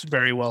was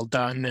very well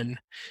done, and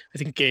I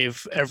think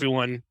gave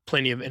everyone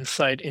plenty of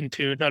insight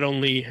into not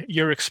only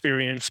your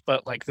experience,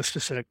 but like the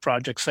specific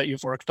projects that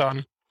you've worked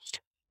on.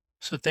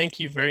 So thank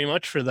you very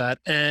much for that.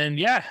 And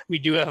yeah, we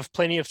do have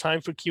plenty of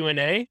time for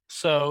Q&A.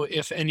 So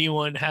if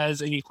anyone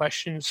has any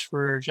questions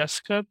for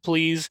Jessica,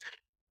 please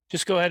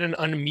just go ahead and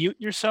unmute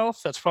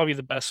yourself. That's probably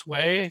the best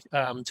way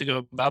to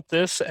go about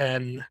this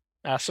and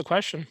ask the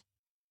question.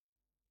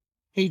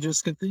 Hey,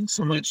 Jessica, thanks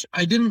so much.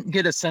 I didn't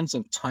get a sense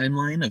of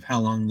timeline of how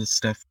long this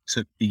stuff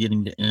took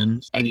beginning to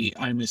end.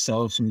 I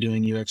myself am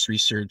doing UX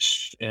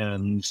research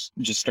and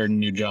just started a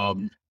new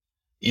job,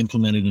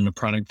 implemented in a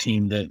product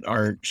team that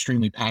are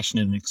extremely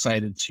passionate and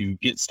excited to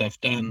get stuff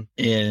done.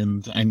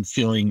 And I'm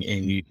feeling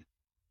a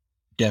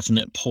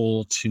definite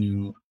pull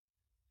to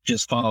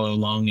just follow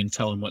along and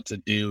tell them what to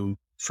do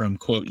from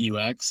quote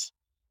UX,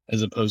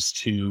 as opposed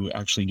to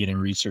actually getting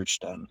research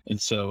done. And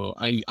so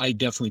I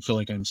definitely feel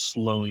like I'm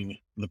slowing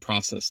the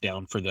process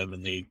down for them,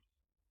 and they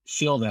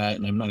feel that,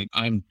 and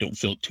I don't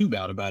feel too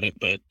bad about it,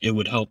 but it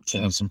would help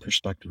to have some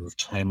perspective of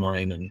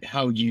timeline and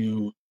how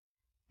you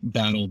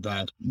battled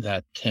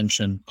that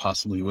tension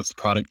possibly with the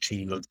product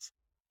team of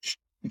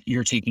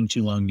you're taking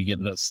too long to get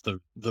us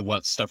the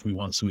what stuff we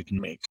want so we can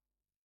make.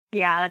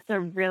 Yeah, that's a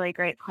really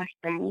great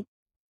question.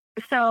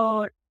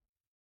 So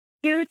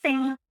 2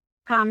 things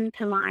come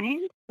to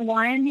mind.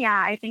 One,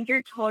 yeah, I think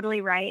you're totally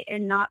right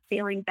in not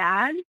feeling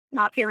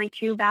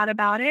too bad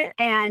about it.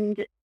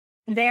 And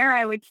there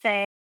I would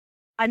say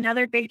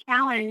another big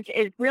challenge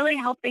is really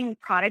helping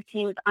product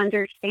teams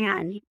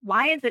understand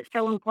why is it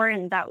so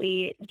important that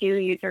we do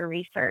user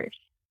research.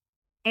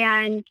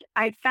 And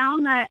I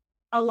found that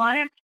a lot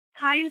of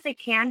times it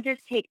can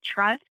just take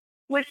trust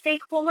with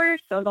stakeholders.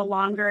 So the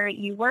longer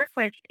you work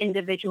with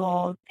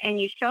individuals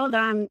and you show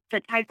them the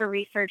type of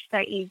research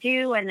that you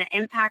do and the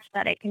impact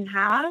that it can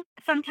have,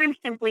 sometimes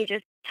simply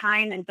just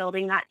time and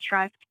building that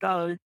trust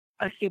goes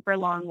a super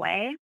long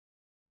way.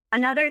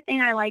 Another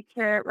thing I like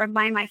to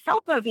remind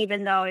myself of,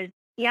 even though, is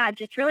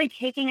just really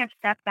taking a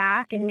step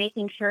back and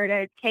making sure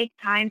to take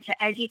time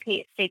to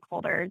educate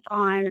stakeholders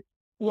on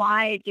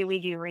why do we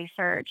do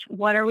research?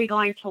 What are we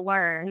going to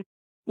learn?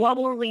 What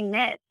will we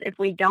miss if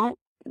we don't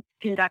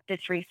conduct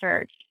this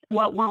research?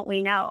 What won't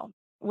we know?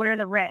 What are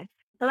the risks?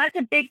 So that's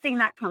a big thing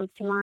that comes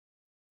to mind.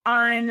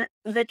 On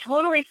the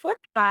totally flip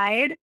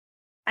side,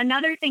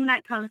 another thing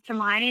that comes to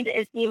mind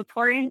is the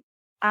importance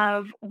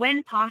of,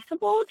 when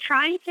possible,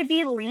 trying to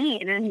be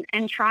lean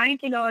and trying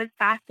to go as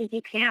fast as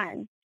you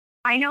can.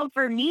 I know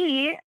for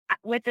me,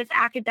 with this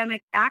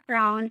academic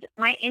background,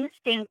 my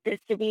instinct is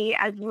to be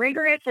as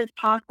rigorous as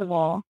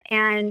possible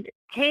and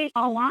take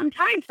a long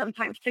time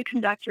sometimes to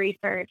conduct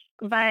research.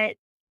 But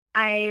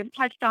I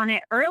touched on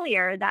it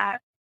earlier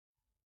that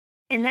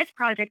in this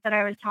project that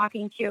I was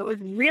talking to, it was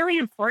really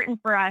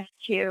important for us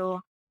to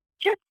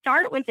just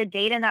start with the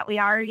data that we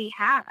already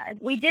had.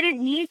 We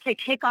didn't need to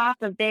kick off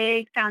a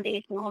big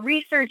foundational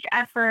research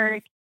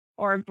effort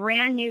or a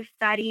brand new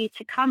study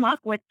to come up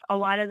with a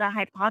lot of the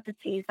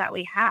hypotheses that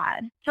we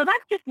had. So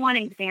that's just one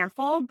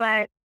example.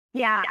 But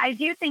yeah, I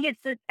do think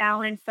it's this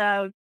balance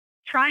of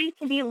trying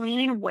to be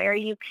lean where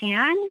you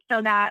can,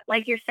 so that,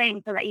 like you're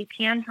saying, so that you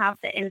can have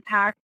the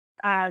impact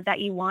that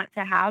you want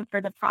to have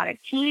for the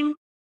product team,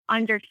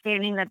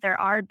 understanding that there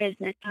are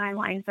business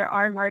timelines, there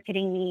are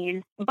marketing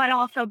needs, but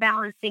also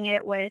balancing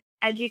it with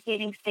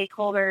educating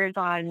stakeholders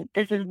on,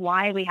 this is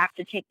why we have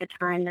to take the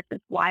time, this is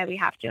why we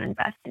have to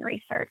invest in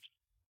research.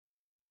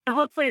 So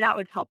hopefully that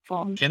was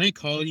helpful. Can I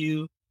call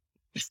you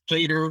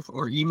later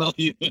or email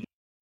you?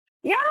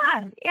 Yeah.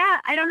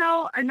 I don't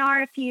know,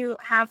 Anar, if you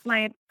have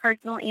my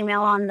personal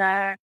email on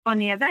the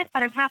event,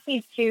 but I'm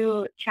happy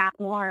to chat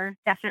more,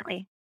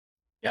 definitely.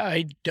 Yeah,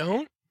 I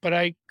don't, but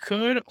I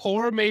could,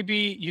 or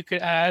maybe you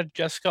could add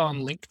Jessica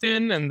on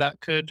LinkedIn,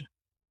 and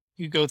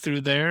you go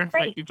through there.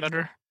 Great. Might be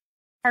better.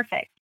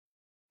 Perfect.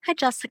 Hi,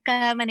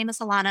 Jessica. My name is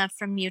Alana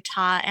from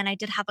Utah, and I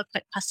did have a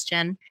quick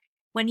question.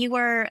 When you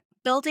were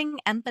building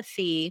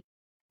empathy,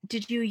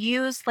 did you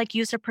use like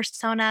user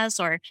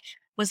personas, or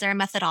was there a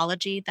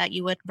methodology that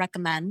you would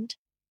recommend?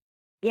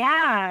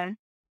 Yeah.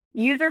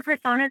 User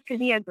personas could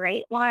be a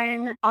great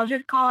one. I'll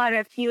just call out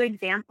a few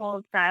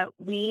examples that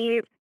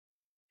we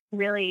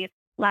really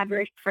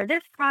leveraged for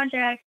this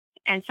project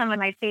and some of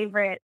my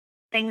favorite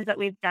things that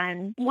we've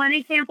done. One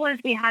example is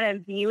we had a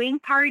viewing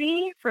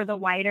party for the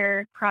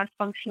wider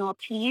cross-functional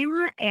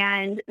team.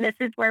 And this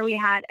is where we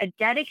had a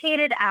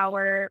dedicated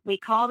hour. We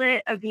called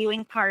it a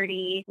viewing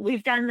party.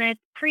 We've done this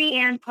pre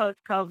and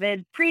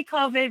post-COVID.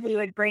 Pre-COVID, we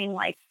would bring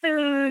like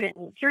food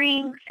and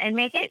drinks and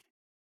make it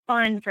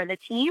fun for the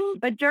team.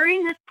 But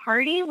during this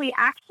party, we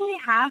actually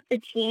have the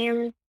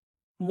team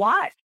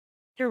watch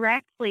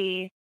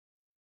directly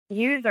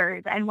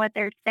users and what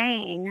they're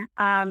saying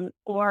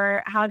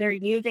or how they're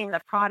using the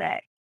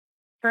product.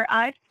 For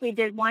us, we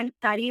did one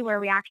study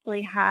where we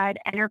actually had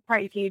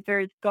enterprise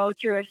users go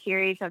through a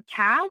series of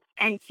tasks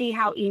and see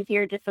how easy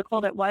or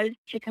difficult it was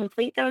to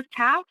complete those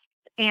tasks.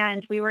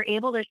 And we were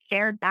able to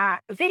share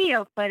that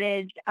video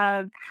footage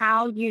of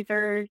how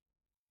users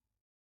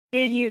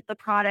did use the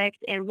product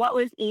and what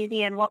was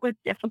easy and what was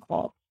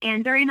difficult.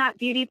 And during that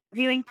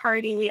viewing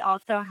party, we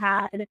also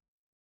had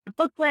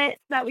booklets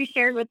that we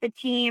shared with the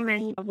team,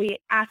 and we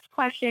asked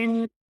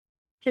questions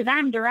to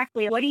them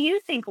directly. What do you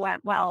think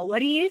went well? What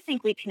do you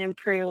think we can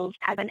improve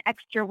as an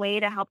extra way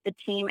to help the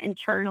team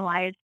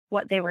internalize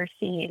what they were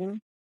seeing?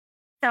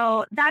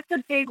 So that's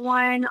a big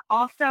one.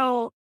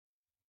 Also,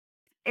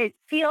 it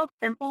feels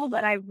simple,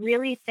 but I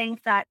really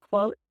think that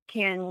quotes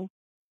and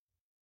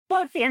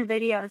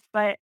videos,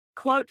 but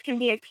quotes can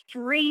be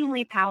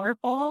extremely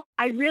powerful.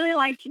 I really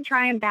like to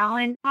try and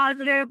balance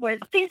positive with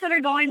things that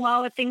are going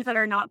well with things that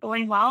are not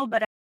going well.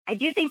 But I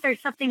do think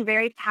there's something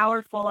very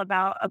powerful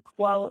about a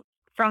quote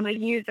from a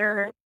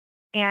user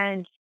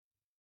and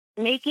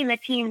making the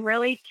team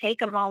really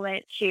take a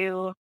moment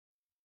to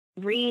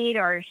read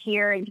or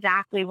hear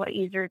exactly what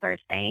users are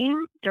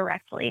saying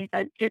directly.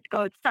 That just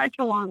goes such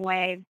a long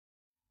way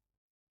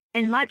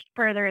and much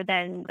further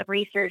than the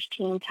research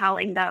team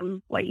telling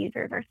them what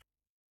users are saying.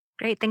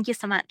 Great. Thank you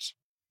so much.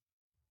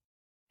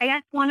 I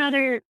guess one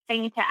other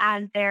thing to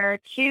add there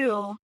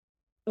too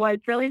was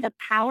really the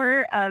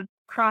power of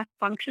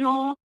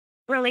cross-functional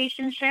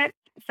relationships.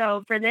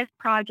 So for this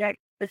project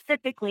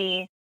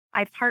specifically,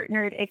 I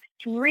partnered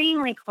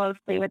extremely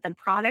closely with the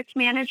product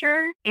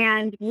manager,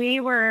 and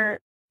we were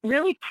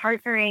really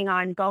partnering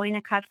on going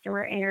to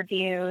customer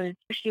interviews.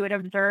 She would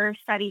observe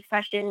study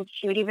sessions.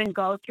 She would even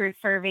go through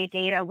survey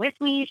data with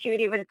me. She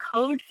would even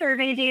code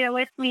survey data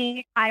with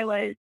me. I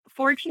was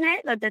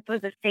fortunate that this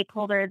was a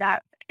stakeholder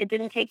that it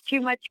didn't take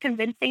too much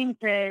convincing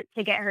to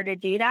get her to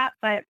do that,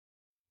 but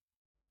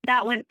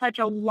that went such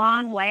a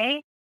long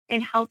way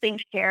in helping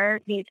share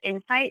these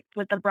insights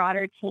with the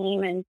broader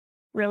team and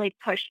really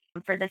push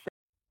for this.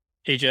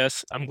 Hey,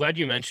 Jess, I'm glad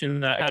you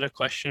mentioned that. I had a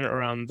question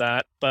around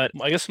that, but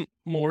I guess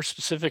more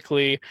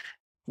specifically,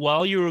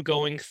 while you were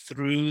going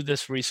through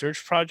this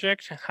research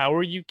project, how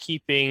are you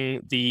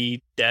keeping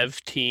the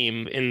dev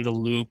team in the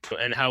loop,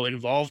 and how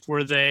involved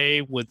were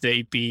they? Would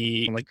they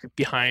be like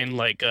behind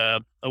like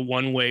a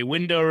one-way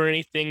window or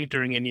anything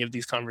during any of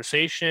these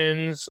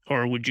conversations,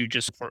 or would you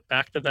just report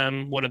back to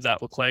them? What did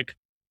that look like?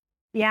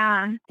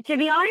 Yeah, to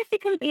be honest,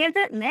 it can be a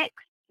bit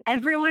mixed.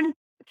 Everyone's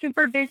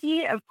super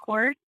busy, of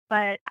course,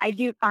 but I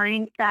do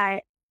find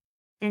that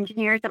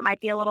engineers, it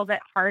might be a little bit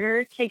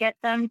harder to get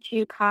them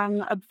to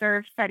come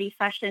observe study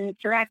sessions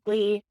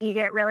directly. You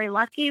get really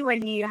lucky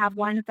when you have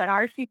ones that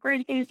are super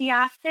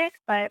enthusiastic,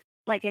 but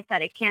like I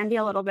said, it can be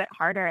a little bit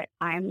harder at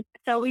times.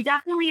 So we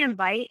definitely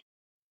invite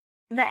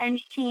the Eng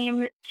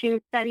team to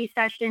study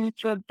sessions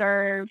to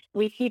observe.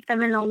 We keep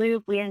them in the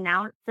loop. We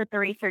announce that the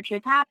research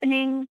is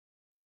happening.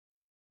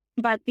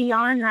 But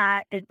beyond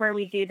that is where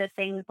we do the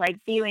things like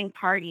viewing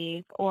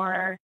parties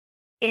or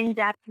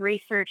in-depth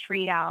research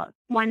readouts.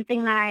 One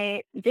thing that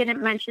I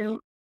didn't mention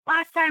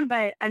last time,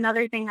 but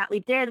another thing that we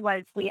did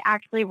was we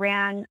actually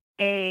ran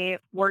a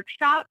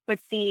workshop with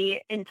the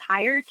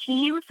entire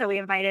team. So we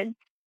invited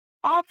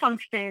all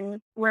functions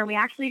where we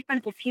actually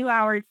spent a few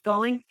hours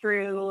going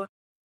through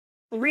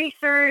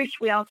research.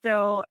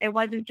 It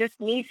wasn't just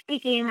me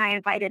speaking. I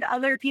invited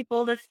other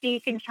people to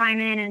speak and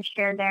chime in and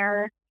share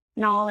their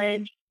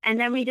knowledge. And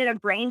then we did a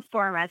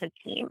brainstorm as a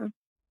team.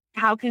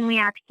 How can we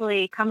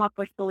actually come up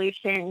with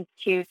solutions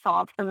to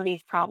solve some of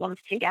these problems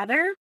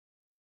together?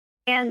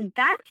 And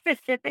that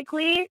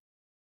specifically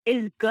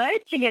is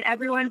good to get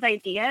everyone's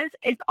ideas.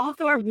 It's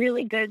also a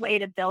really good way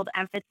to build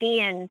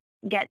empathy and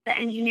get the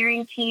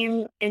engineering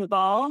team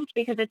involved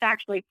because it's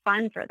actually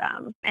fun for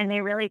them. And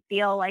they really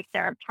feel like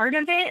they're a part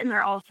of it, and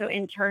they're also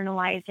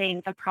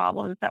internalizing the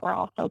problems that we're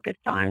all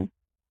focused on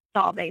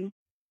solving.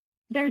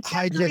 There's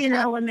definitely an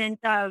element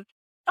of,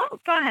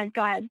 go ahead.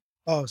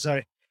 Oh,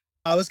 sorry.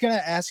 I was going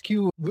to ask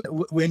you,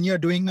 when you're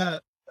doing a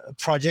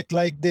project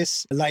like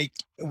this, like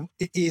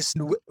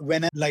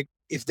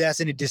if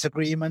there's any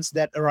disagreements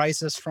that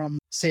arises from,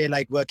 say,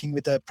 like working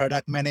with a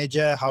product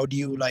manager, how do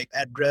you like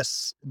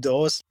address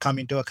those, come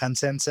into a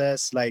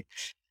consensus? Like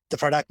the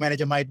product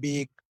manager might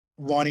be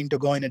wanting to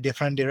go in a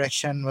different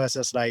direction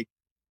versus like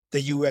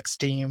the UX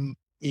team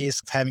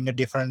is having a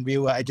different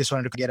view. I just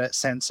wanted to get a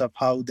sense of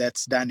how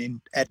that's done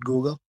at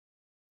Google.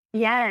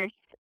 Yes,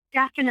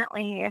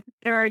 definitely.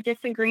 There are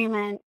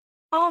disagreements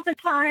all the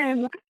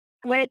time,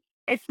 which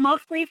It's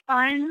mostly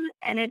fun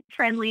and it's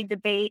friendly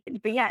debate,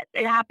 but yes,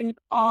 it happens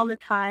all the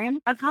time.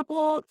 A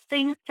couple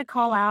things to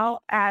call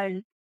out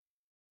as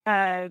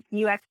a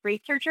UX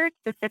researcher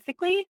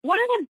specifically. One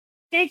of the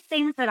big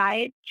things that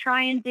I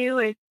try and do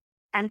is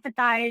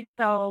empathize.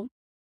 So,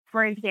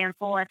 for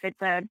example, if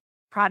it's a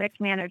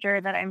product manager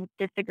that I'm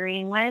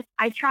disagreeing with,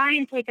 I try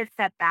and take a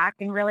step back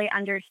and really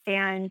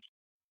understand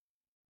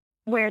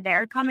where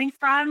they're coming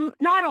from,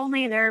 not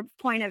only their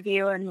point of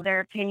view and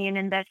their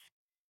opinion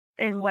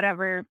in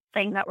whatever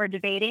thing that we're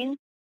debating,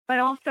 but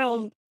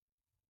also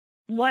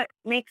what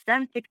makes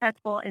them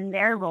successful in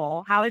their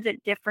role. How is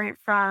it different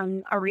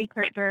from a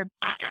researcher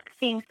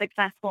being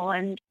successful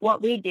in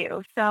what we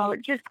do? So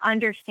just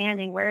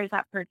understanding where is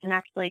that person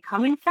actually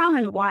coming from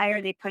and why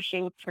are they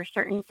pushing for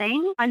certain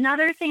things.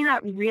 Another thing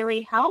that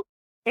really helps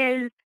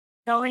is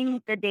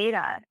showing the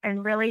data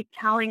and really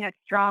telling a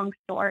strong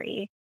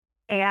story.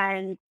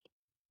 And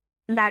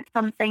that's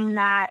something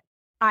that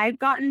I've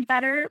gotten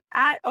better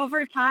at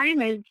over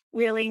time, is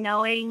really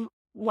knowing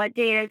what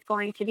data is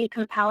going to be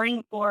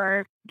compelling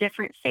for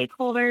different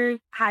stakeholders,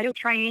 how to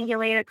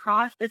triangulate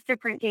across this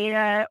different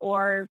data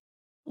or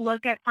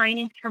look at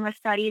findings from a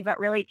study, but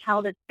really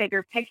tell this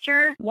bigger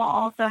picture while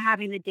also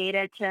having the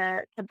data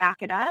to back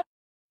it up.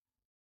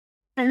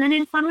 And then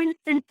in some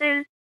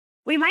instances,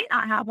 we might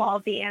not have all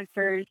of the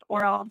answers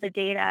or all of the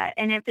data.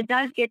 And if it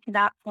does get to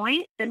that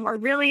point, then we're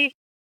really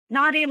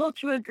not able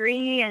to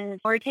agree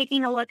and we're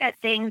taking a look at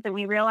things and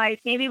we realize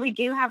maybe we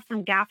do have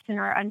some gaps in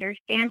our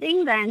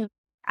understanding, then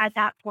at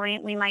that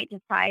point we might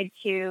decide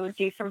to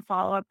do some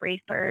follow-up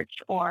research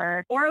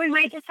or we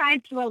might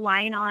decide to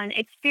align on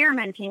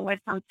experimenting with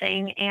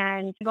something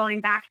and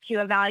going back to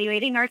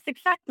evaluating our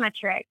success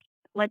metric.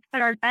 Let's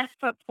put our best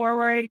foot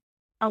forward,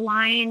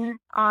 align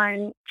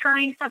on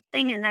trying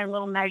something, and then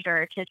we'll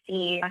measure to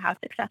see how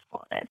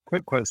successful it is.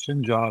 Quick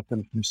question,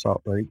 Jonathan from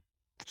Salt Lake.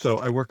 So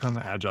I work on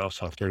the agile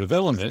software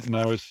development, and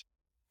I was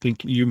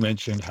thinking, you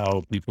mentioned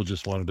how people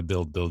just wanted to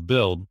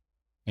build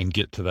and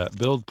get to that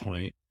build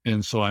point.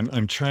 And so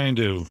I'm trying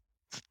to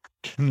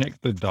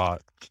connect the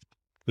dots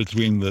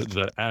between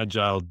the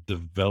agile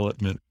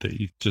development that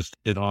you just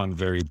hit on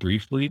very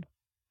briefly.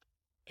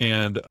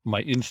 And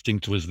my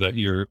instinct was that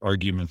your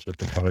arguments with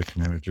the product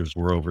managers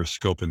were over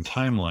scope and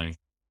timeline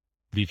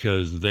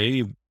because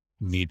they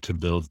need to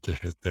build to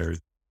hit their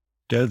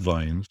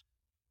deadlines.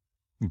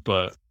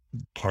 But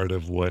part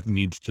of what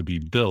needs to be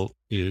built,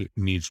 it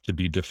needs to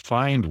be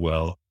defined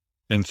well.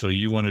 And so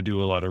you want to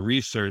do a lot of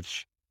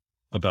research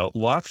about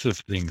lots of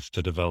things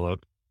to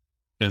develop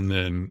and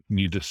then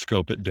need to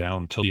scope it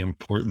down to the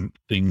important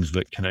things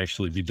that can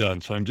actually be done.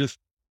 So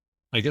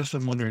I guess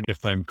I'm wondering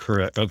if I'm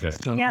correct. Okay.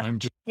 So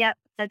Yep.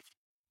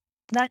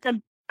 That's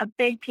a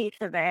big piece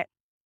of it.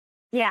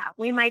 Yeah,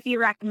 we might be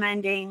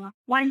recommending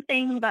one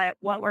thing, but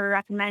what we're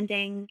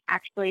recommending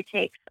actually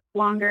takes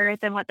longer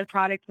than what the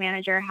product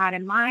manager had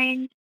in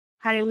mind.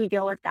 How do we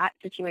deal with that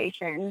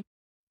situation?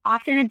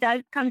 Often it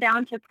does come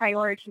down to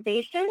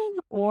prioritization,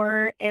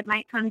 or it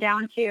might come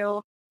down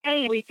to,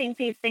 hey, we think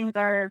these things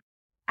are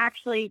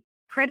actually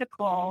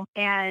critical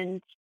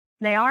and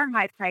they are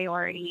high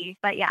priority.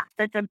 But yeah,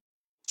 that's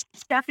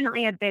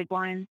definitely a big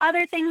one.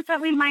 Other things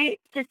that we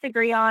might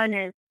disagree on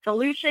is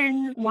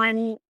solutions.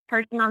 One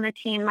person on the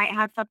team might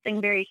have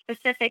something very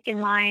specific in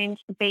mind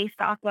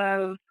based off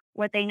of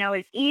what they know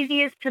is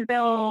easiest to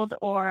build,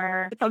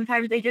 or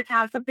sometimes they just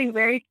have something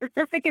very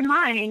specific in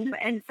mind.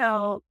 And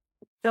so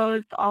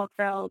those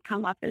also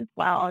come up as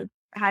well.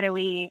 How do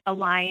we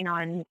align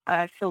on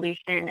a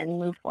solution and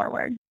move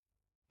forward?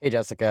 Hey,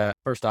 Jessica.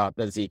 First off,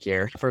 that's Zeke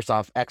here. First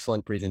off,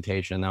 excellent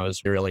presentation. That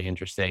was really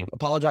interesting.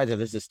 Apologize if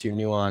this is too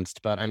nuanced,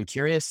 but I'm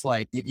curious,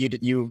 like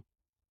you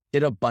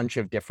did a bunch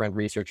of different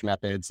research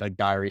methods, like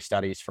diary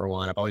studies for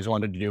one. I've always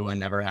wanted to do and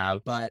never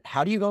have. But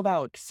how do you go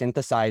about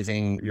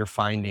synthesizing your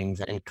findings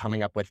and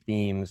coming up with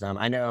themes?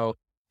 I know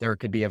there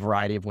could be a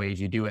variety of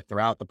ways you do it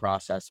throughout the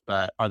process,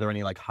 but are there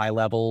any like high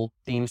level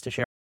themes to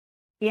share?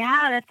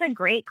 Yeah, that's a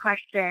great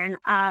question.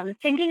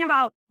 Thinking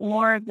about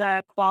more of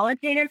the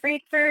qualitative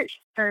research,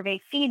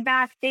 survey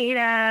feedback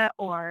data,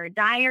 or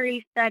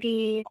diary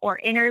studies, or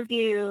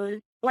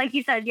interviews. Like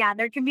you said, yeah,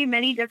 there can be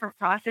many different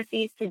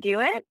processes to do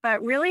it,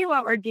 but really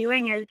what we're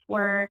doing is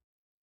we're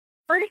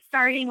first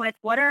starting with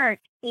what are our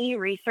key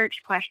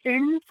research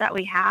questions that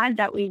we had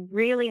that we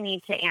really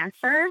need to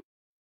answer.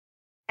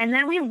 And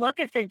then we look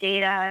at the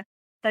data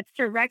that's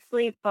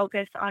directly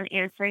focused on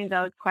answering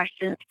those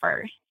questions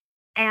first.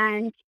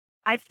 And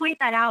I point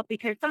that out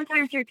because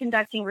sometimes you're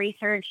conducting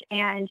research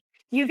and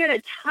you get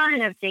a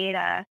ton of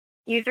data.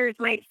 Users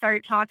might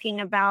start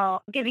talking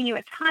about giving you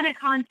a ton of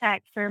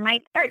context, or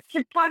might start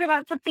to talk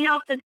about something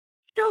else that's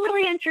still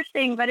really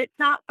interesting, but it's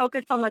not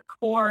focused on the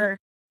core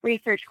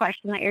research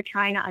question that you're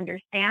trying to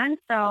understand.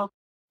 So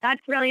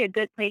that's really a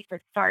good place to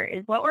start,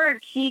 is what were our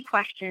key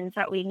questions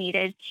that we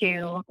needed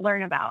to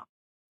learn about.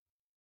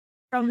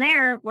 From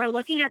there, we're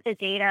looking at the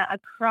data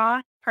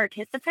across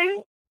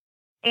participants,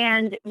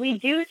 and we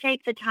do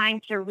take the time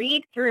to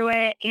read through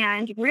it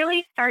and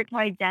really start to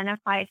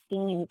identify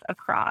themes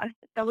across.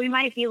 So we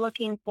might be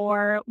looking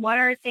for what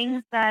are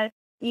things that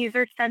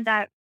users said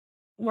that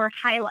were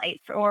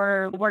highlights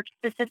or worked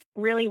specific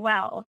really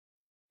well?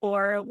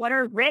 Or what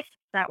are risks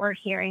that we're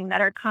hearing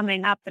that are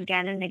coming up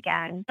again and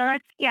again? So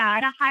that's, yeah,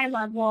 at a high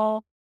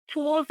level,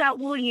 tools that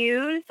we'll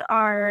use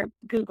are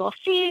Google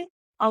Sheets.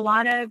 A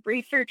lot of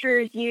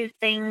researchers use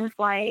things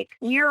like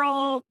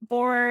mural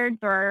boards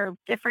or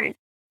different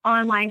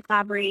online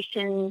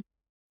collaboration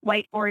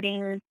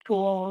whiteboarding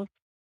tools.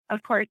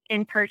 Of course,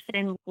 in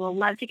person, we'll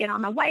love to get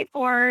on the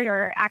whiteboard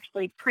or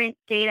actually print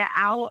data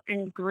out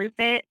and group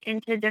it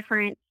into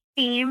different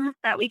themes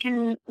that we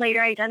can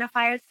later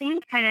identify as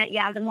themes. Kind of,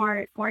 yeah, the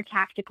more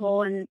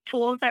tactical and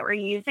tools that we're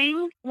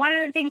using. One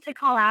of the things to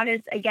call out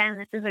is, again,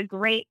 this is a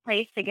great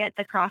place to get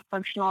the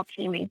cross-functional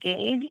team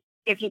engaged.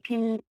 If you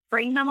can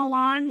bring them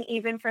along,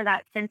 even for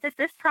that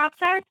synthesis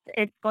process,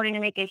 it's going to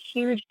make a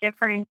huge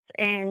difference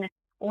in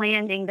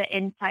landing the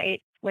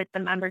insights with the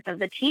members of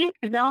the team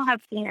because they'll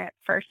have seen it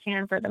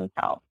firsthand for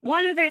themselves.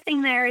 One other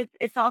thing there is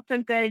it's also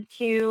good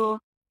to,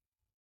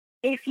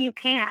 if you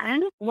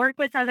can, work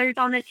with others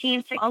on the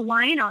team to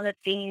align on the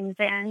themes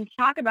and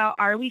talk about,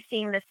 are we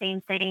seeing the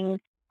same thing?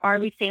 Are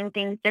we seeing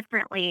things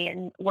differently?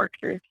 And work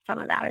through some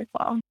of that as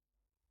well.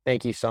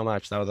 Thank you so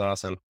much. That was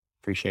awesome.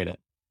 Appreciate it.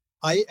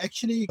 I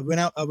actually,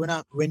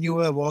 when you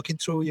were walking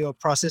through your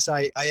process,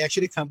 I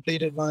actually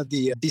completed one of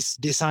the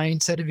design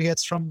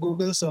certificates from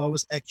Google. So I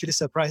was actually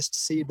surprised to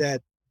see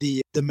that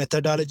the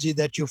methodology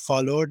that you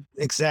followed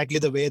exactly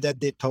the way that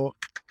they taught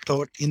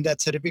in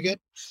that certificate.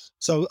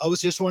 So I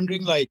was just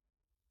wondering, like,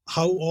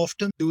 how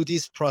often do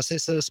these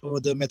processes or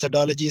the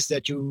methodologies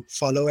that you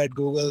follow at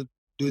Google,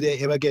 do they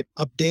ever get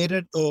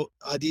updated, or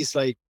are these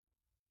like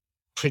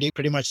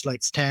pretty much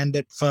like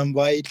standard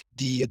firm-wide?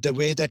 The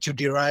way that you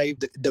derive,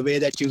 the way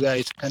that you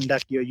guys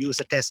conduct your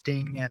user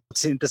testing and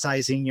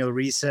synthesizing your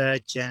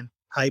research and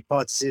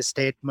hypothesis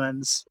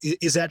statements,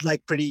 is that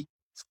like pretty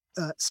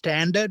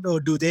standard, or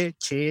do they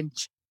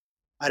change?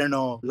 I don't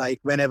know, like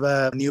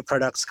whenever new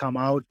products come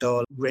out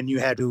or when you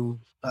had to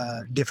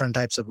different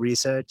types of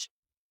research.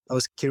 I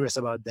was curious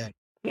about that.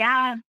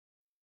 Yeah,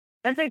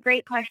 that's a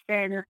great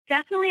question.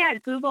 Definitely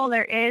at Google,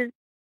 there is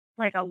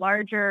like a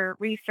larger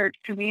research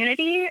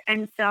community.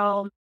 And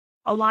so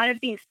a lot of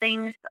these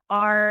things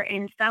are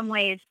in some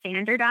ways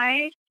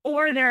standardized,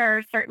 or there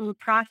are certain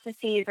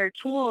processes or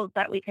tools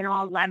that we can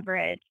all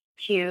leverage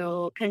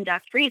to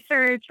conduct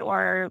research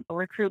or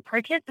recruit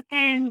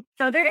participants.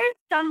 So there is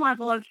some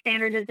level of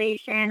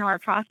standardization or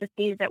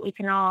processes that we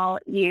can all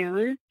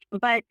use,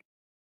 but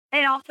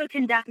it also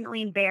can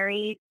definitely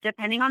vary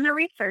depending on the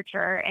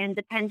researcher and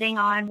depending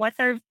on what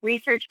their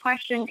research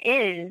question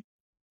is.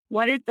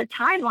 What is the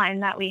timeline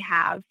that we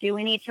have? Do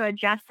we need to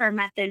adjust our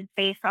methods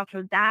based off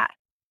of that?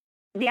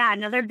 Yeah,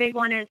 another big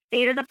one is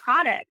state of the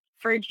product.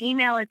 For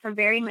Gmail, it's a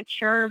very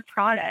mature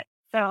product.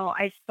 So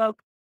I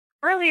spoke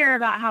earlier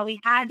about how we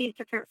had these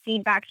different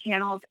feedback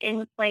channels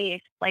in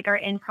place, like our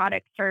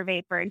in-product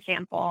survey, for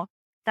example,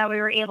 that we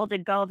were able to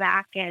go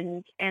back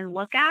and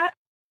look at.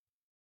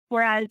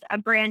 Whereas a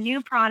brand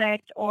new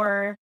product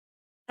or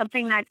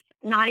something that's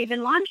not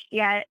even launched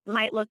yet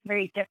might look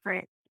very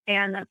different.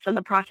 And so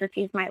the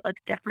processes might look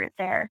different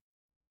there.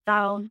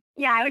 So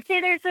yeah, I would say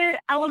there's an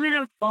element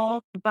of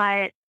both,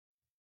 but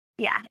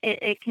yeah,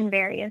 it can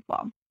vary as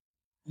well.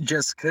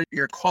 Jessica,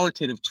 your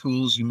qualitative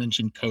tools, you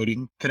mentioned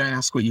coding. Could I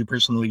ask what you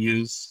personally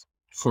use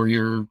for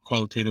your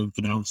qualitative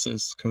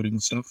analysis, coding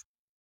stuff?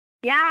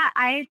 Yeah,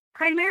 I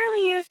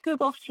primarily use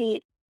Google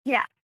Sheets.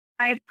 Yeah,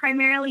 I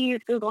primarily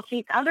use Google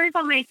Sheets. Others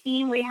on my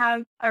team, we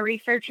have a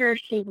researcher.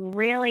 She's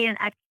really an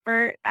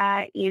expert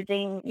at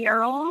using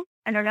Mural.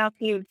 I don't know if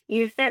you've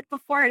used it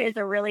before. It is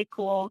a really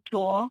cool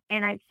tool.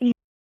 And I've seen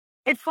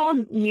it's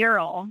called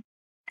Mural,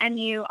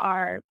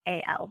 Mural.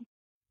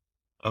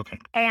 Okay.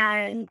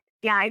 And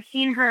yeah, I've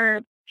seen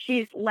her.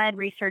 She's led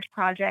research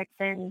projects,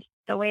 and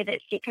the way that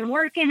she can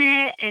work in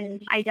it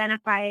and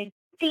identify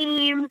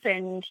themes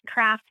and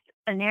craft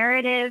a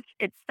narrative,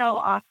 it's so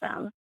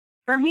awesome.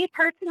 For me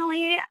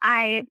personally,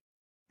 I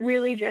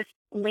really just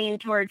lean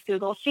towards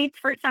Google Sheets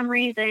for some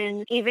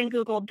reason. Even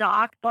Google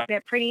Docs, but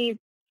get pretty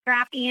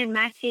scrappy and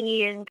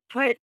messy and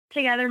put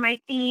together my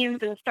themes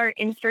and start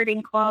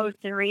inserting quotes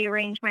and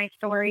rearrange my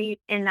story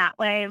in that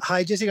way.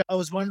 Hi, Jessica. I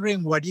was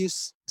wondering, what do you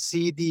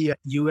see the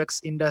UX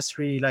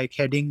industry like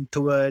heading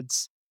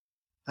towards?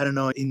 I don't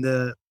know, in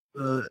the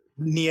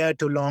near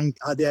to long,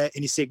 are there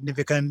any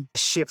significant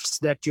shifts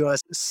that you are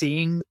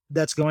seeing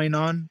that's going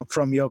on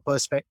from your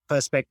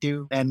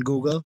perspective and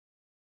Google?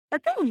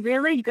 That's a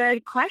really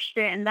good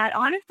question that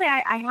honestly,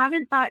 I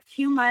haven't thought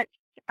too much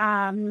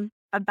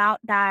about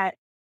that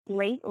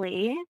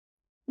lately,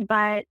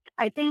 but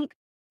I think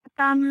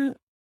some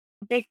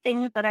big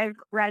things that I've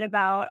read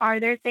about, are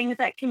there things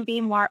that can be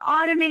more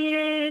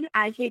automated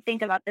as we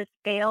think about the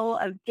scale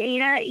of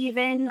data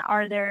even?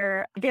 Are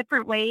there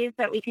different ways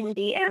that we can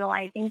be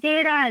analyzing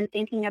data and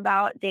thinking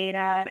about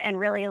data? And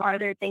really, are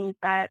there things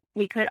that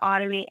we could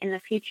automate in the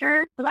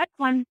future? So that's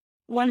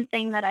one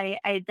thing that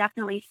I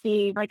definitely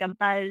see, like a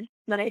buzz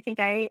that I think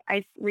I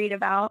read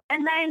about.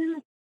 And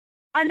then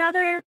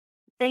another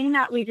thing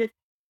that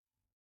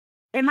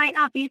it might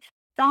not be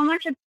so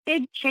much a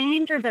big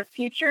change or the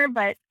future,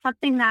 but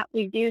something that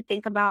we do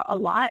think about a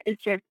lot is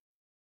just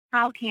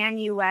how can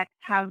UX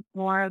have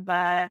more of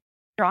a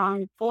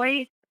strong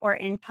voice or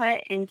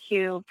input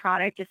into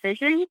product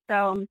decisions.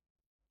 So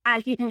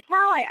as you can tell,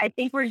 I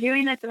think we're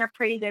doing this in a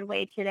pretty good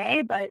way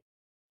today, but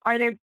are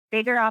there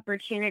bigger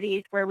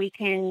opportunities where we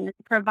can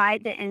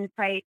provide the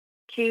insight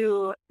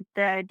to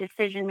the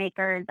decision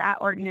makers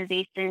at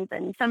organizations?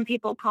 And some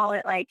people call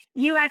it like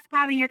UX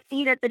having a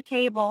seat at the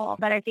table,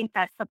 but I think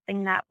that's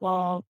something that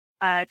will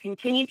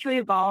continue to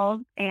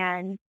evolve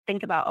and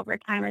think about over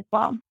time as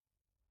well.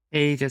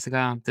 Hey,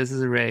 Jessica, this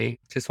is Ray.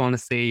 Just want to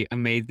say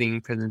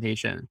amazing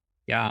presentation.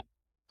 Yeah,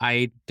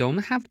 I don't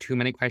have too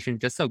many questions,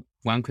 just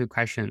one quick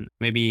question.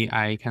 Maybe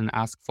I can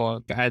ask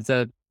for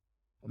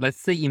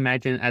let's say,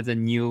 imagine as a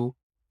new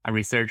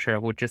researcher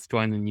who just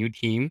joined a new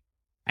team,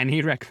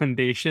 any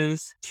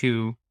recommendations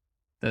to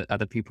the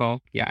other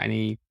people? Yeah,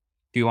 do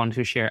you want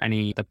to share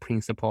any of the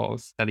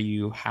principles that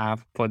you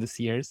have for this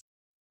year's?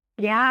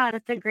 Yeah,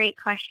 that's a great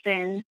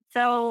question.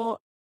 So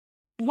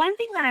one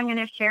thing that I'm going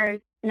to share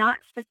is not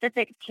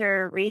specific to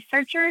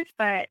researchers,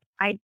 but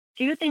I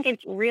do think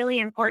it's really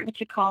important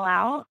to call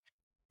out,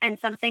 and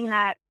something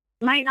that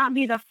might not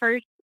be the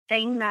first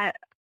thing that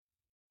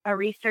a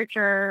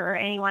researcher or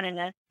anyone in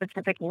a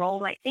specific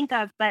role might think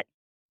of, but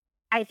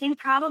I think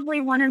probably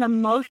one of the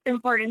most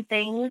important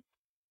things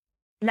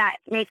that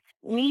makes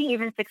me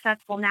even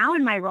successful now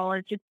in my role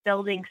is just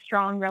building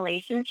strong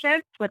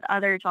relationships with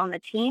others on the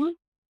team.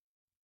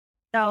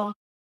 So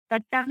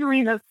that's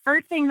definitely the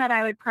first thing that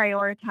I would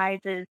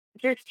prioritize, is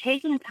just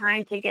taking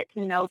time to get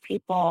to know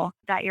people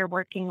that you're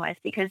working with,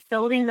 because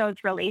building those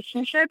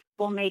relationships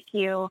will make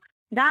you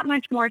that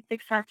much more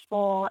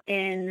successful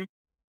in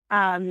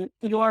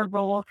your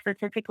role,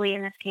 specifically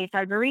in this case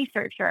as a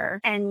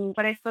researcher. And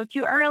what I spoke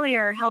to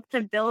earlier, help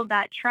to build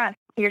that trust.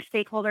 Your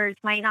stakeholders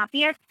might not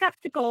be as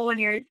skeptical when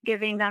you're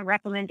giving them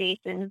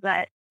recommendations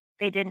that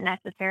they didn't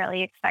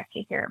necessarily expect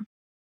to hear.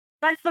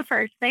 That's the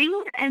first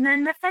thing. And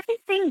then the second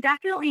thing,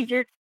 definitely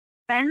just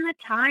spend the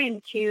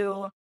time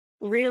to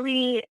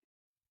really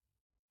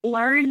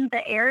learn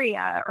the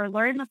area or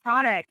learn the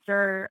product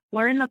or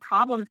learn the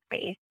problem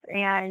space,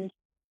 and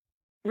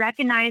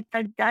recognize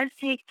that it does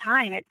take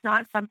time. It's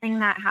not something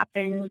that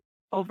happens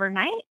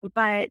overnight,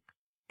 but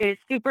it's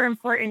super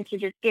important to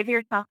just give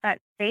yourself that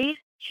space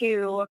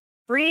to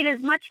read as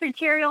much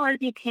material as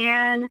you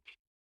can,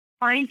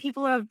 find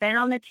people who have been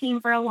on the team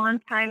for a long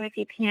time if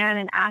you can,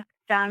 and ask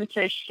them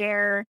to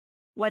share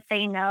what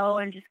they know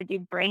and just do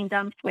brain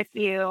dumps with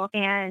you,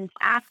 and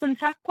ask them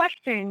tough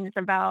questions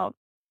about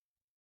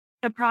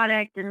the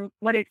product and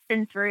what it's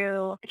been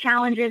through, the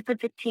challenges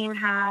that the team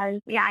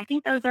has. Yeah, I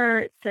think those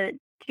are the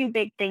two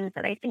big things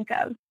that I think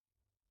of.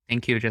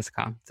 Thank you,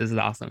 Jessica. This is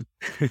awesome.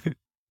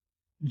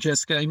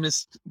 Jessica, I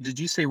missed, did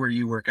you say where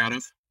you work out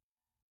of?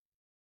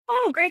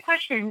 Oh, great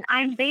question.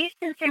 I'm based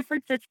in San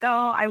Francisco.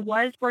 I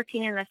was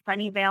working in the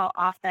Sunnyvale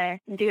office.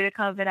 Due to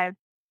COVID, I've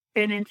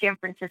been in San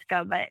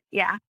Francisco, but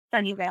yeah,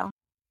 Sunnyvale.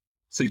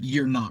 So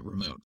you're not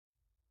remote,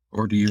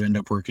 or do you end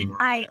up working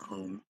remote at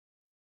home?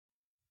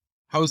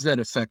 How has that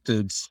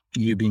affected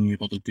you being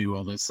able to do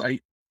all this? I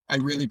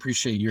really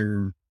appreciate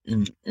your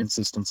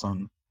insistence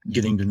on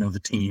getting to know the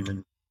team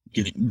and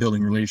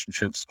building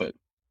relationships, but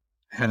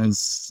how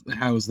has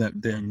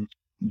that been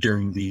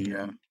during the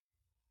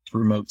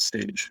remote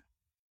stage?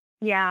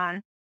 Yeah,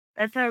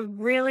 that's a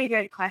really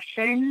good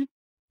question.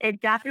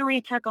 It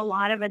definitely took a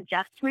lot of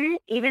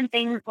adjustment, even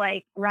things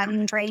like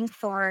running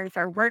brainstorms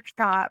or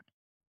workshops.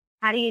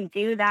 How do you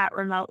do that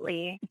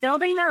remotely?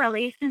 Building the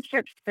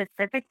relationship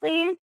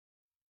specifically,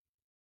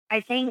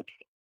 I think,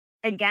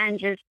 again,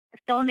 just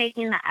still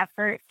making the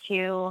effort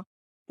to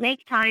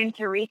make time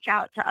to reach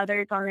out to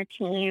others on the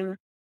team,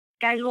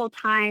 schedule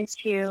time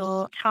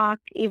to talk,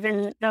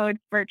 even though it's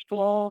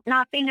virtual,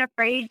 not being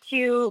afraid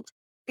to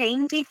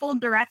ping people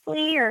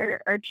directly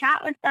or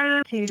chat with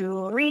them,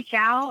 to reach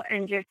out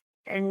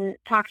and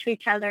talk to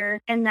each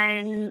other. And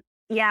then,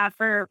 yeah,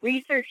 for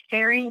research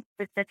sharing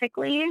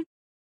specifically,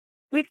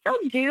 we still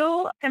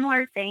do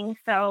similar things.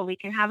 So we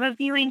can have a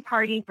viewing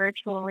party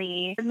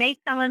virtually, to make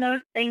some of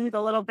those things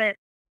a little bit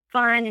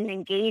fun and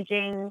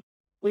engaging.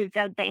 We've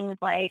done things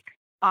like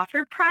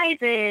offer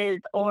prizes,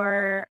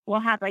 or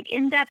we'll have like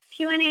in-depth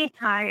Q&A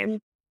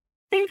time,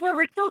 things where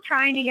we're still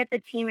trying to get the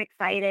team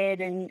excited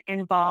and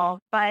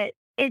involved, but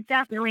it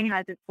definitely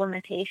has its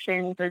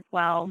limitations as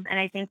well. And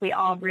I think we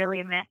all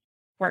really miss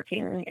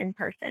working in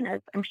person,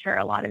 as I'm sure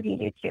a lot of you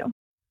do too.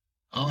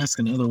 I'll ask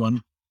another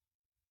one.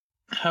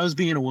 How's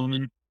being a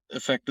woman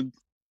affected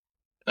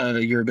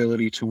your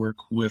ability to work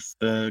with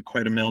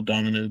quite a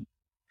male-dominant,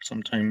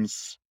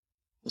 sometimes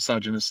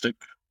misogynistic?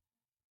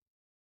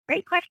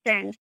 Great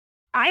question.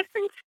 I've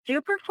been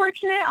super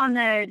fortunate on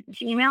the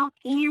Gmail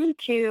team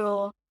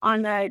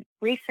on the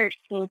research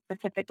team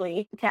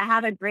specifically, to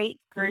have a great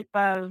group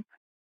of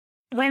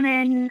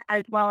women,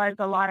 as well as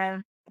a lot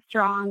of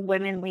strong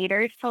women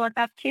leaders to look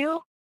up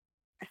to.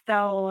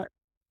 So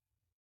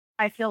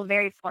I feel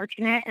very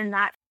fortunate in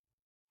that.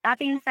 That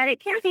being said,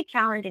 it can be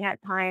challenging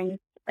at times.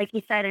 like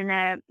you said, in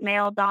a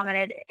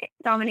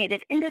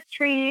male-dominated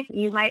industry,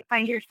 you might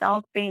find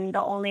yourself being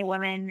the only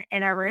woman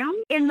in a room.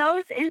 In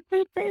those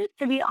instances,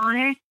 to be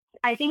honest,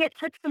 I think it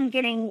took some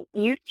getting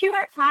used to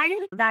at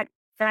times. That's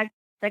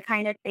the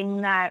kind of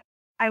thing that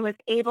I was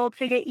able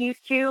to get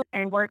used to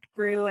and work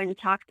through and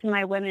talk to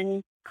my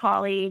women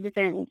colleagues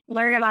and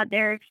learn about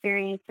their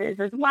experiences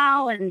as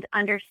well and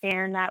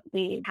understand that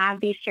we have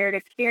these shared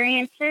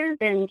experiences.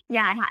 And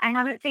yeah, I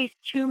haven't faced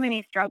too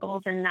many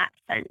struggles in that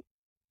sense.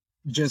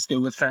 Just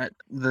with that,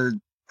 the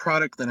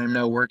product that I'm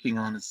now working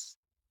on is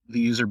the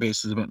user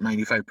base is about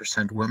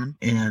 95% women,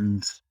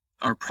 and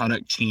our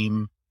product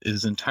team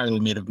is entirely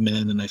made of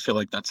men, and I feel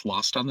like that's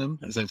lost on them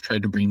as I've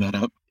tried to bring that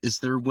up. Is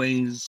there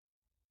ways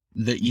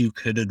that you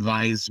could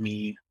advise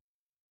me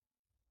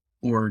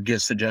or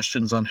give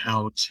suggestions on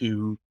how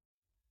to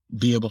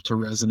be able to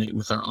resonate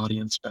with our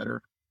audience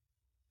better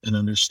and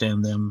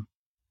understand them?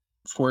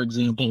 For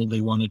example,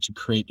 they wanted to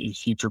create a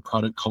future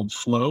product called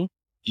Flow.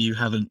 Do you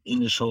have an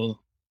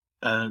initial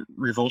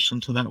revulsion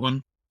to that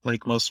one,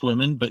 like most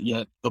women, but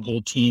yet the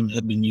whole team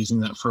had been using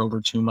that for over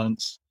 2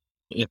 months?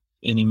 If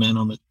any men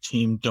on the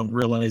team don't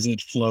realize it,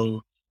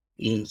 Flow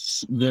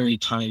is very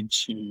tied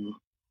to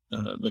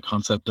the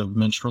concept of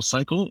menstrual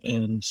cycle.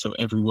 And so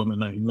every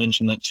woman I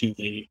mentioned that to,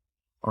 they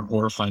are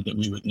horrified that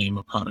we would name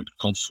a product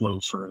called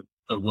Flow for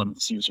a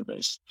woman's user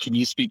base. Can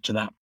you speak to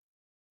that?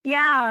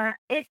 Yeah,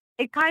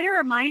 it kind of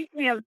reminds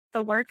me of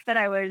the work that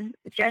I was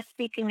just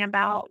speaking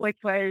about, which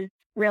was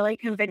really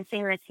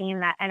convincing the team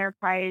that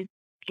enterprise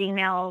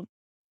Gmail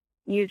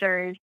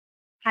users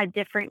had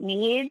different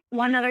needs.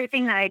 One other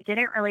thing that I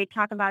didn't really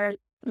talk about as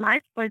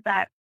much was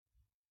that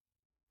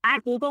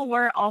at Google,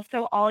 we're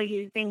also all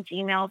using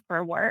Gmail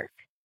for work.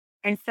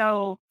 And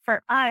so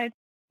for us,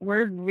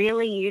 we're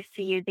really used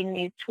to using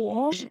these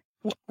tools.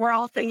 We're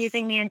also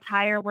using the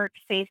entire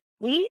Workspace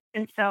suite.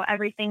 And so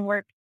everything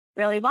works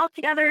really well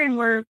together and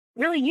we're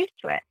really used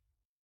to it.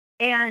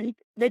 And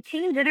the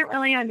team didn't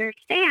really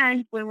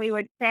understand when we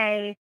would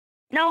say,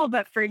 no,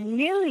 but for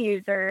new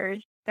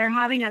users, they're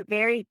having a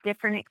very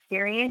different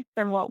experience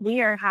than what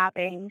we are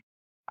having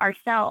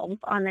ourselves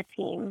on the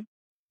team.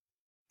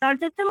 So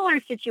it's a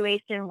similar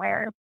situation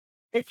where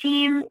the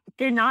team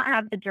did not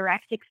have the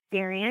direct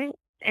experience.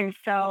 And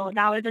so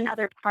that was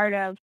another part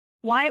of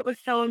why it was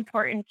so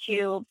important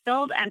to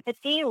build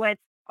empathy with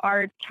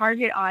our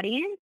target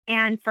audience.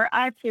 And for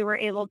us, we were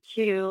able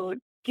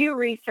to do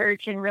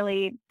research and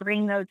really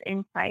bring those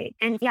insights.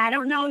 And yeah, I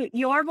don't know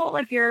your role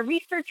if you're a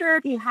researcher,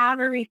 if you have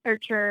a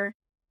researcher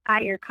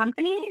at your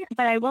company,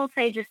 but I will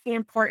say just the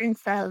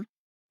importance of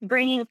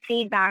bringing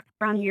feedback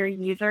from your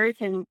users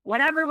in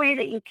whatever way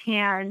that you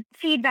can,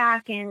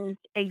 feedback and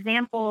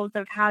examples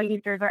of how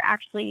users are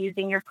actually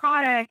using your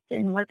product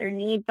and what their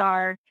needs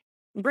are.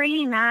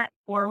 Bringing that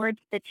forward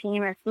to the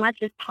team as much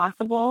as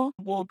possible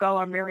will go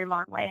a really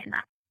long way in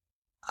that.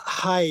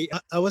 Hi,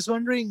 I was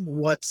wondering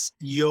what's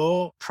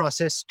your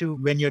process to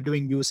when you're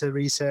doing user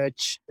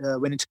research,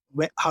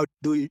 how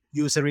do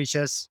user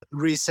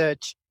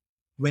research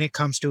when it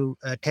comes to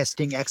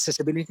testing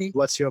accessibility?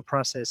 What's your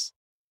process?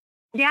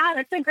 Yeah,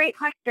 that's a great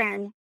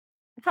question.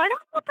 So I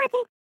don't know if I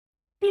can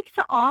speak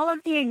to all of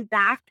the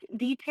exact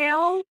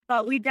details,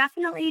 but we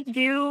definitely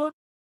do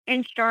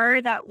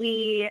ensure that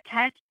we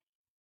test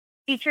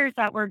features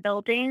that we're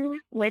building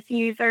with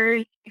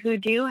users who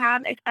do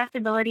have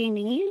accessibility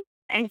needs.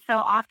 And so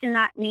often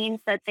that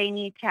means that they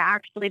need to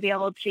actually be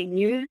able to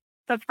use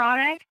the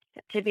product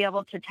to be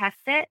able to test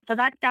it. So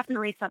that's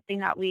definitely something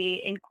that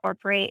we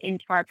incorporate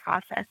into our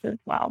process as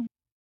well.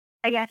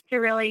 I guess to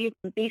really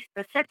be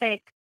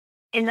specific,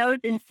 in those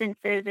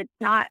instances, it's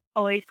not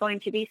always going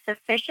to be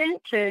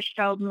sufficient to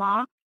show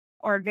mock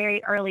or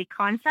very early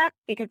concept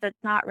because it's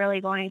not really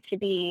going to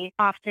be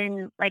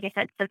often, like I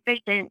said,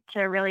 sufficient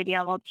to really be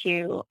able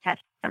to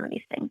test some of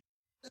these things.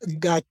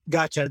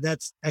 Gotcha.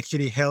 That's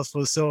actually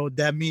helpful. So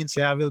that means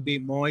there will be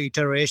more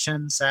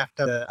iterations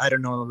after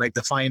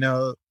the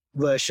final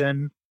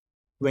version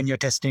when you're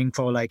testing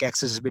for like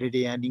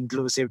accessibility and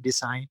inclusive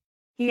design.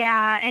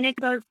 Yeah, and it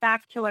goes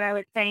back to what I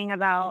was saying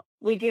about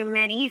we do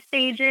many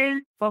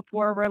stages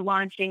before we're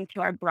launching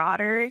to our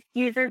broader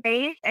user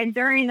base. And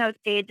during those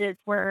stages,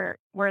 we're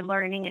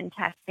learning and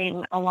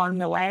testing along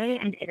the way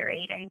and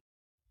iterating.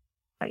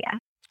 So yeah.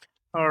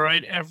 All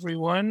right,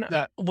 everyone.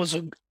 That was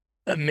an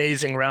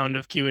amazing round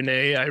of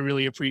Q&A. I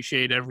really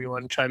appreciate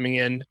everyone chiming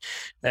in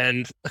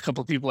and a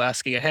couple of people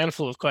asking a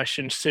handful of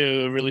questions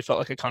too. It really felt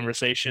like a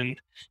conversation.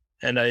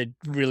 And I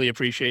really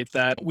appreciate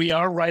that. We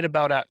are right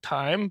about at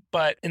time,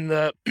 but in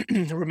the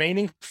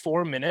remaining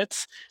 4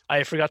 minutes,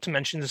 I forgot to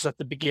mention this at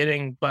the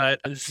beginning, but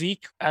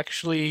Zeke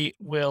actually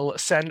will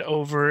send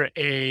over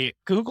a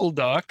Google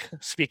Doc,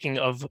 speaking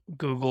of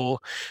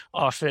Google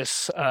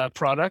Office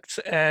products,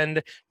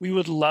 and we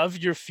would love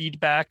your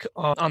feedback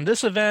on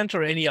this event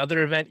or any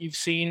other event you've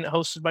seen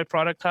hosted by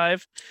Product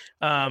Hive.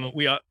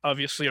 We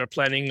obviously are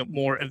planning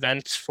more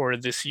events for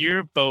this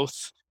year,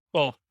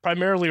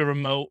 primarily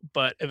remote,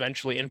 but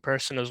eventually in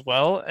person as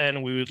well.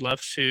 And we would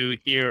love to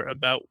hear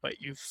about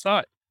what you've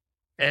thought.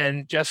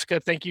 And Jessica,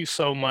 thank you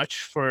so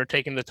much for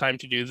taking the time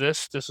to do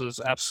this. This was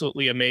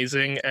absolutely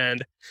amazing.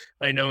 And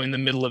I know in the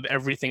middle of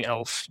everything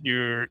else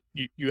you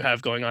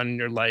have going on in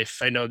your life,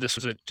 I know this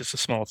was just a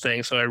small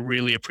thing. So I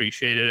really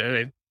appreciate it.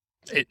 And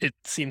it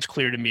seems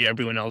clear to me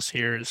everyone else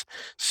here is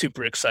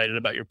super excited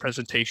about your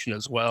presentation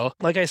as well.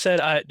 Like I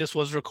said, this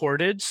was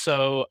recorded,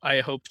 so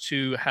I hope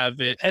to have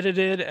it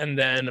edited and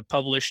then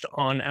published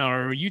on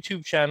our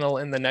YouTube channel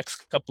in the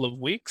next couple of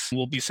weeks.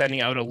 We'll be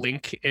sending out a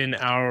link in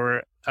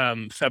our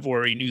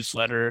February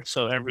newsletter,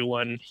 so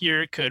everyone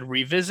here could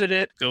revisit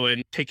it, go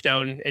and take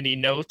down any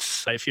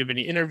notes if you have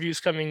any interviews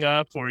coming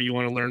up, or you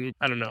want to learn,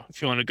 I don't know,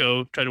 if you want to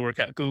go try to work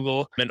at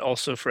Google. And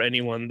also for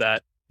anyone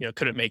that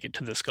couldn't make it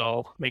to this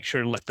call, make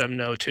sure to let them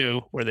know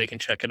too where they can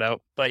check it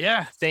out. But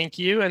yeah, thank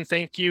you. And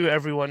thank you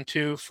everyone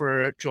too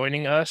for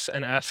joining us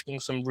and asking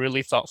some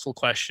really thoughtful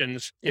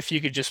questions. If you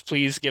could just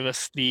please give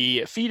us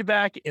the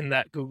feedback in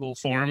that Google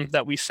form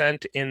that we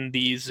sent in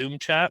the Zoom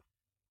chat,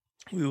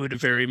 we would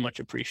very much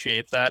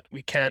appreciate that.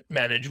 We can't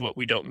manage what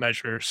we don't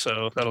measure,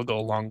 so that'll go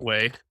a long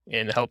way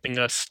in helping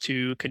us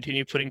to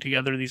continue putting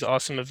together these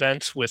awesome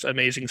events with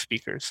amazing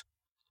speakers.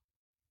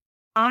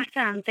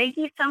 Awesome. Thank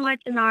you so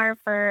much, Anar,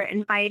 for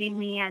inviting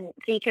me, and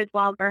Zeke as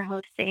well for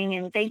hosting.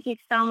 And thank you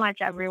so much,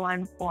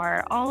 everyone,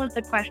 for all of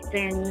the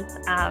questions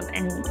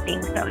and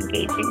being so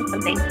engaging.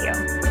 So thank you.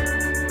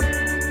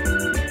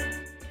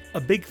 A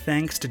big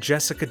thanks to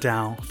Jessica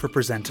Dow for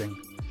presenting,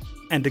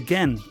 and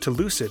again to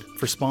Lucid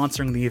for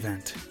sponsoring the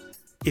event.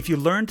 If you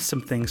learned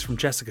some things from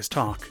Jessica's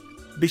talk,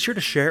 be sure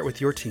to share it with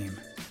your team,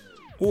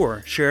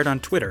 or share it on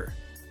Twitter,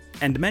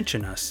 and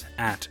mention us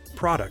at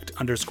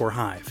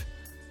product_hive.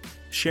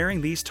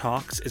 Sharing these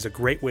talks is a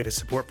great way to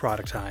support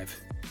Product Hive.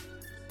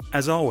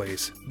 As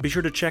always, be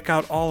sure to check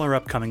out all our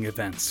upcoming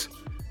events.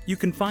 You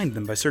can find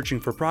them by searching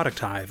for Product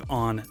Hive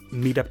on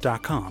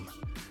meetup.com.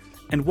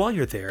 And while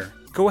you're there,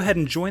 go ahead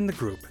and join the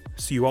group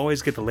so you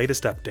always get the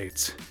latest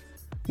updates.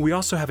 We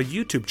also have a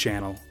YouTube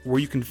channel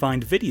where you can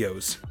find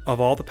videos of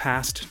all the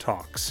past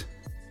talks.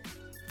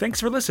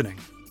 Thanks for listening.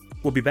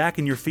 We'll be back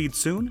in your feed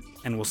soon,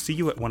 and we'll see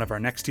you at one of our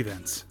next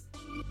events.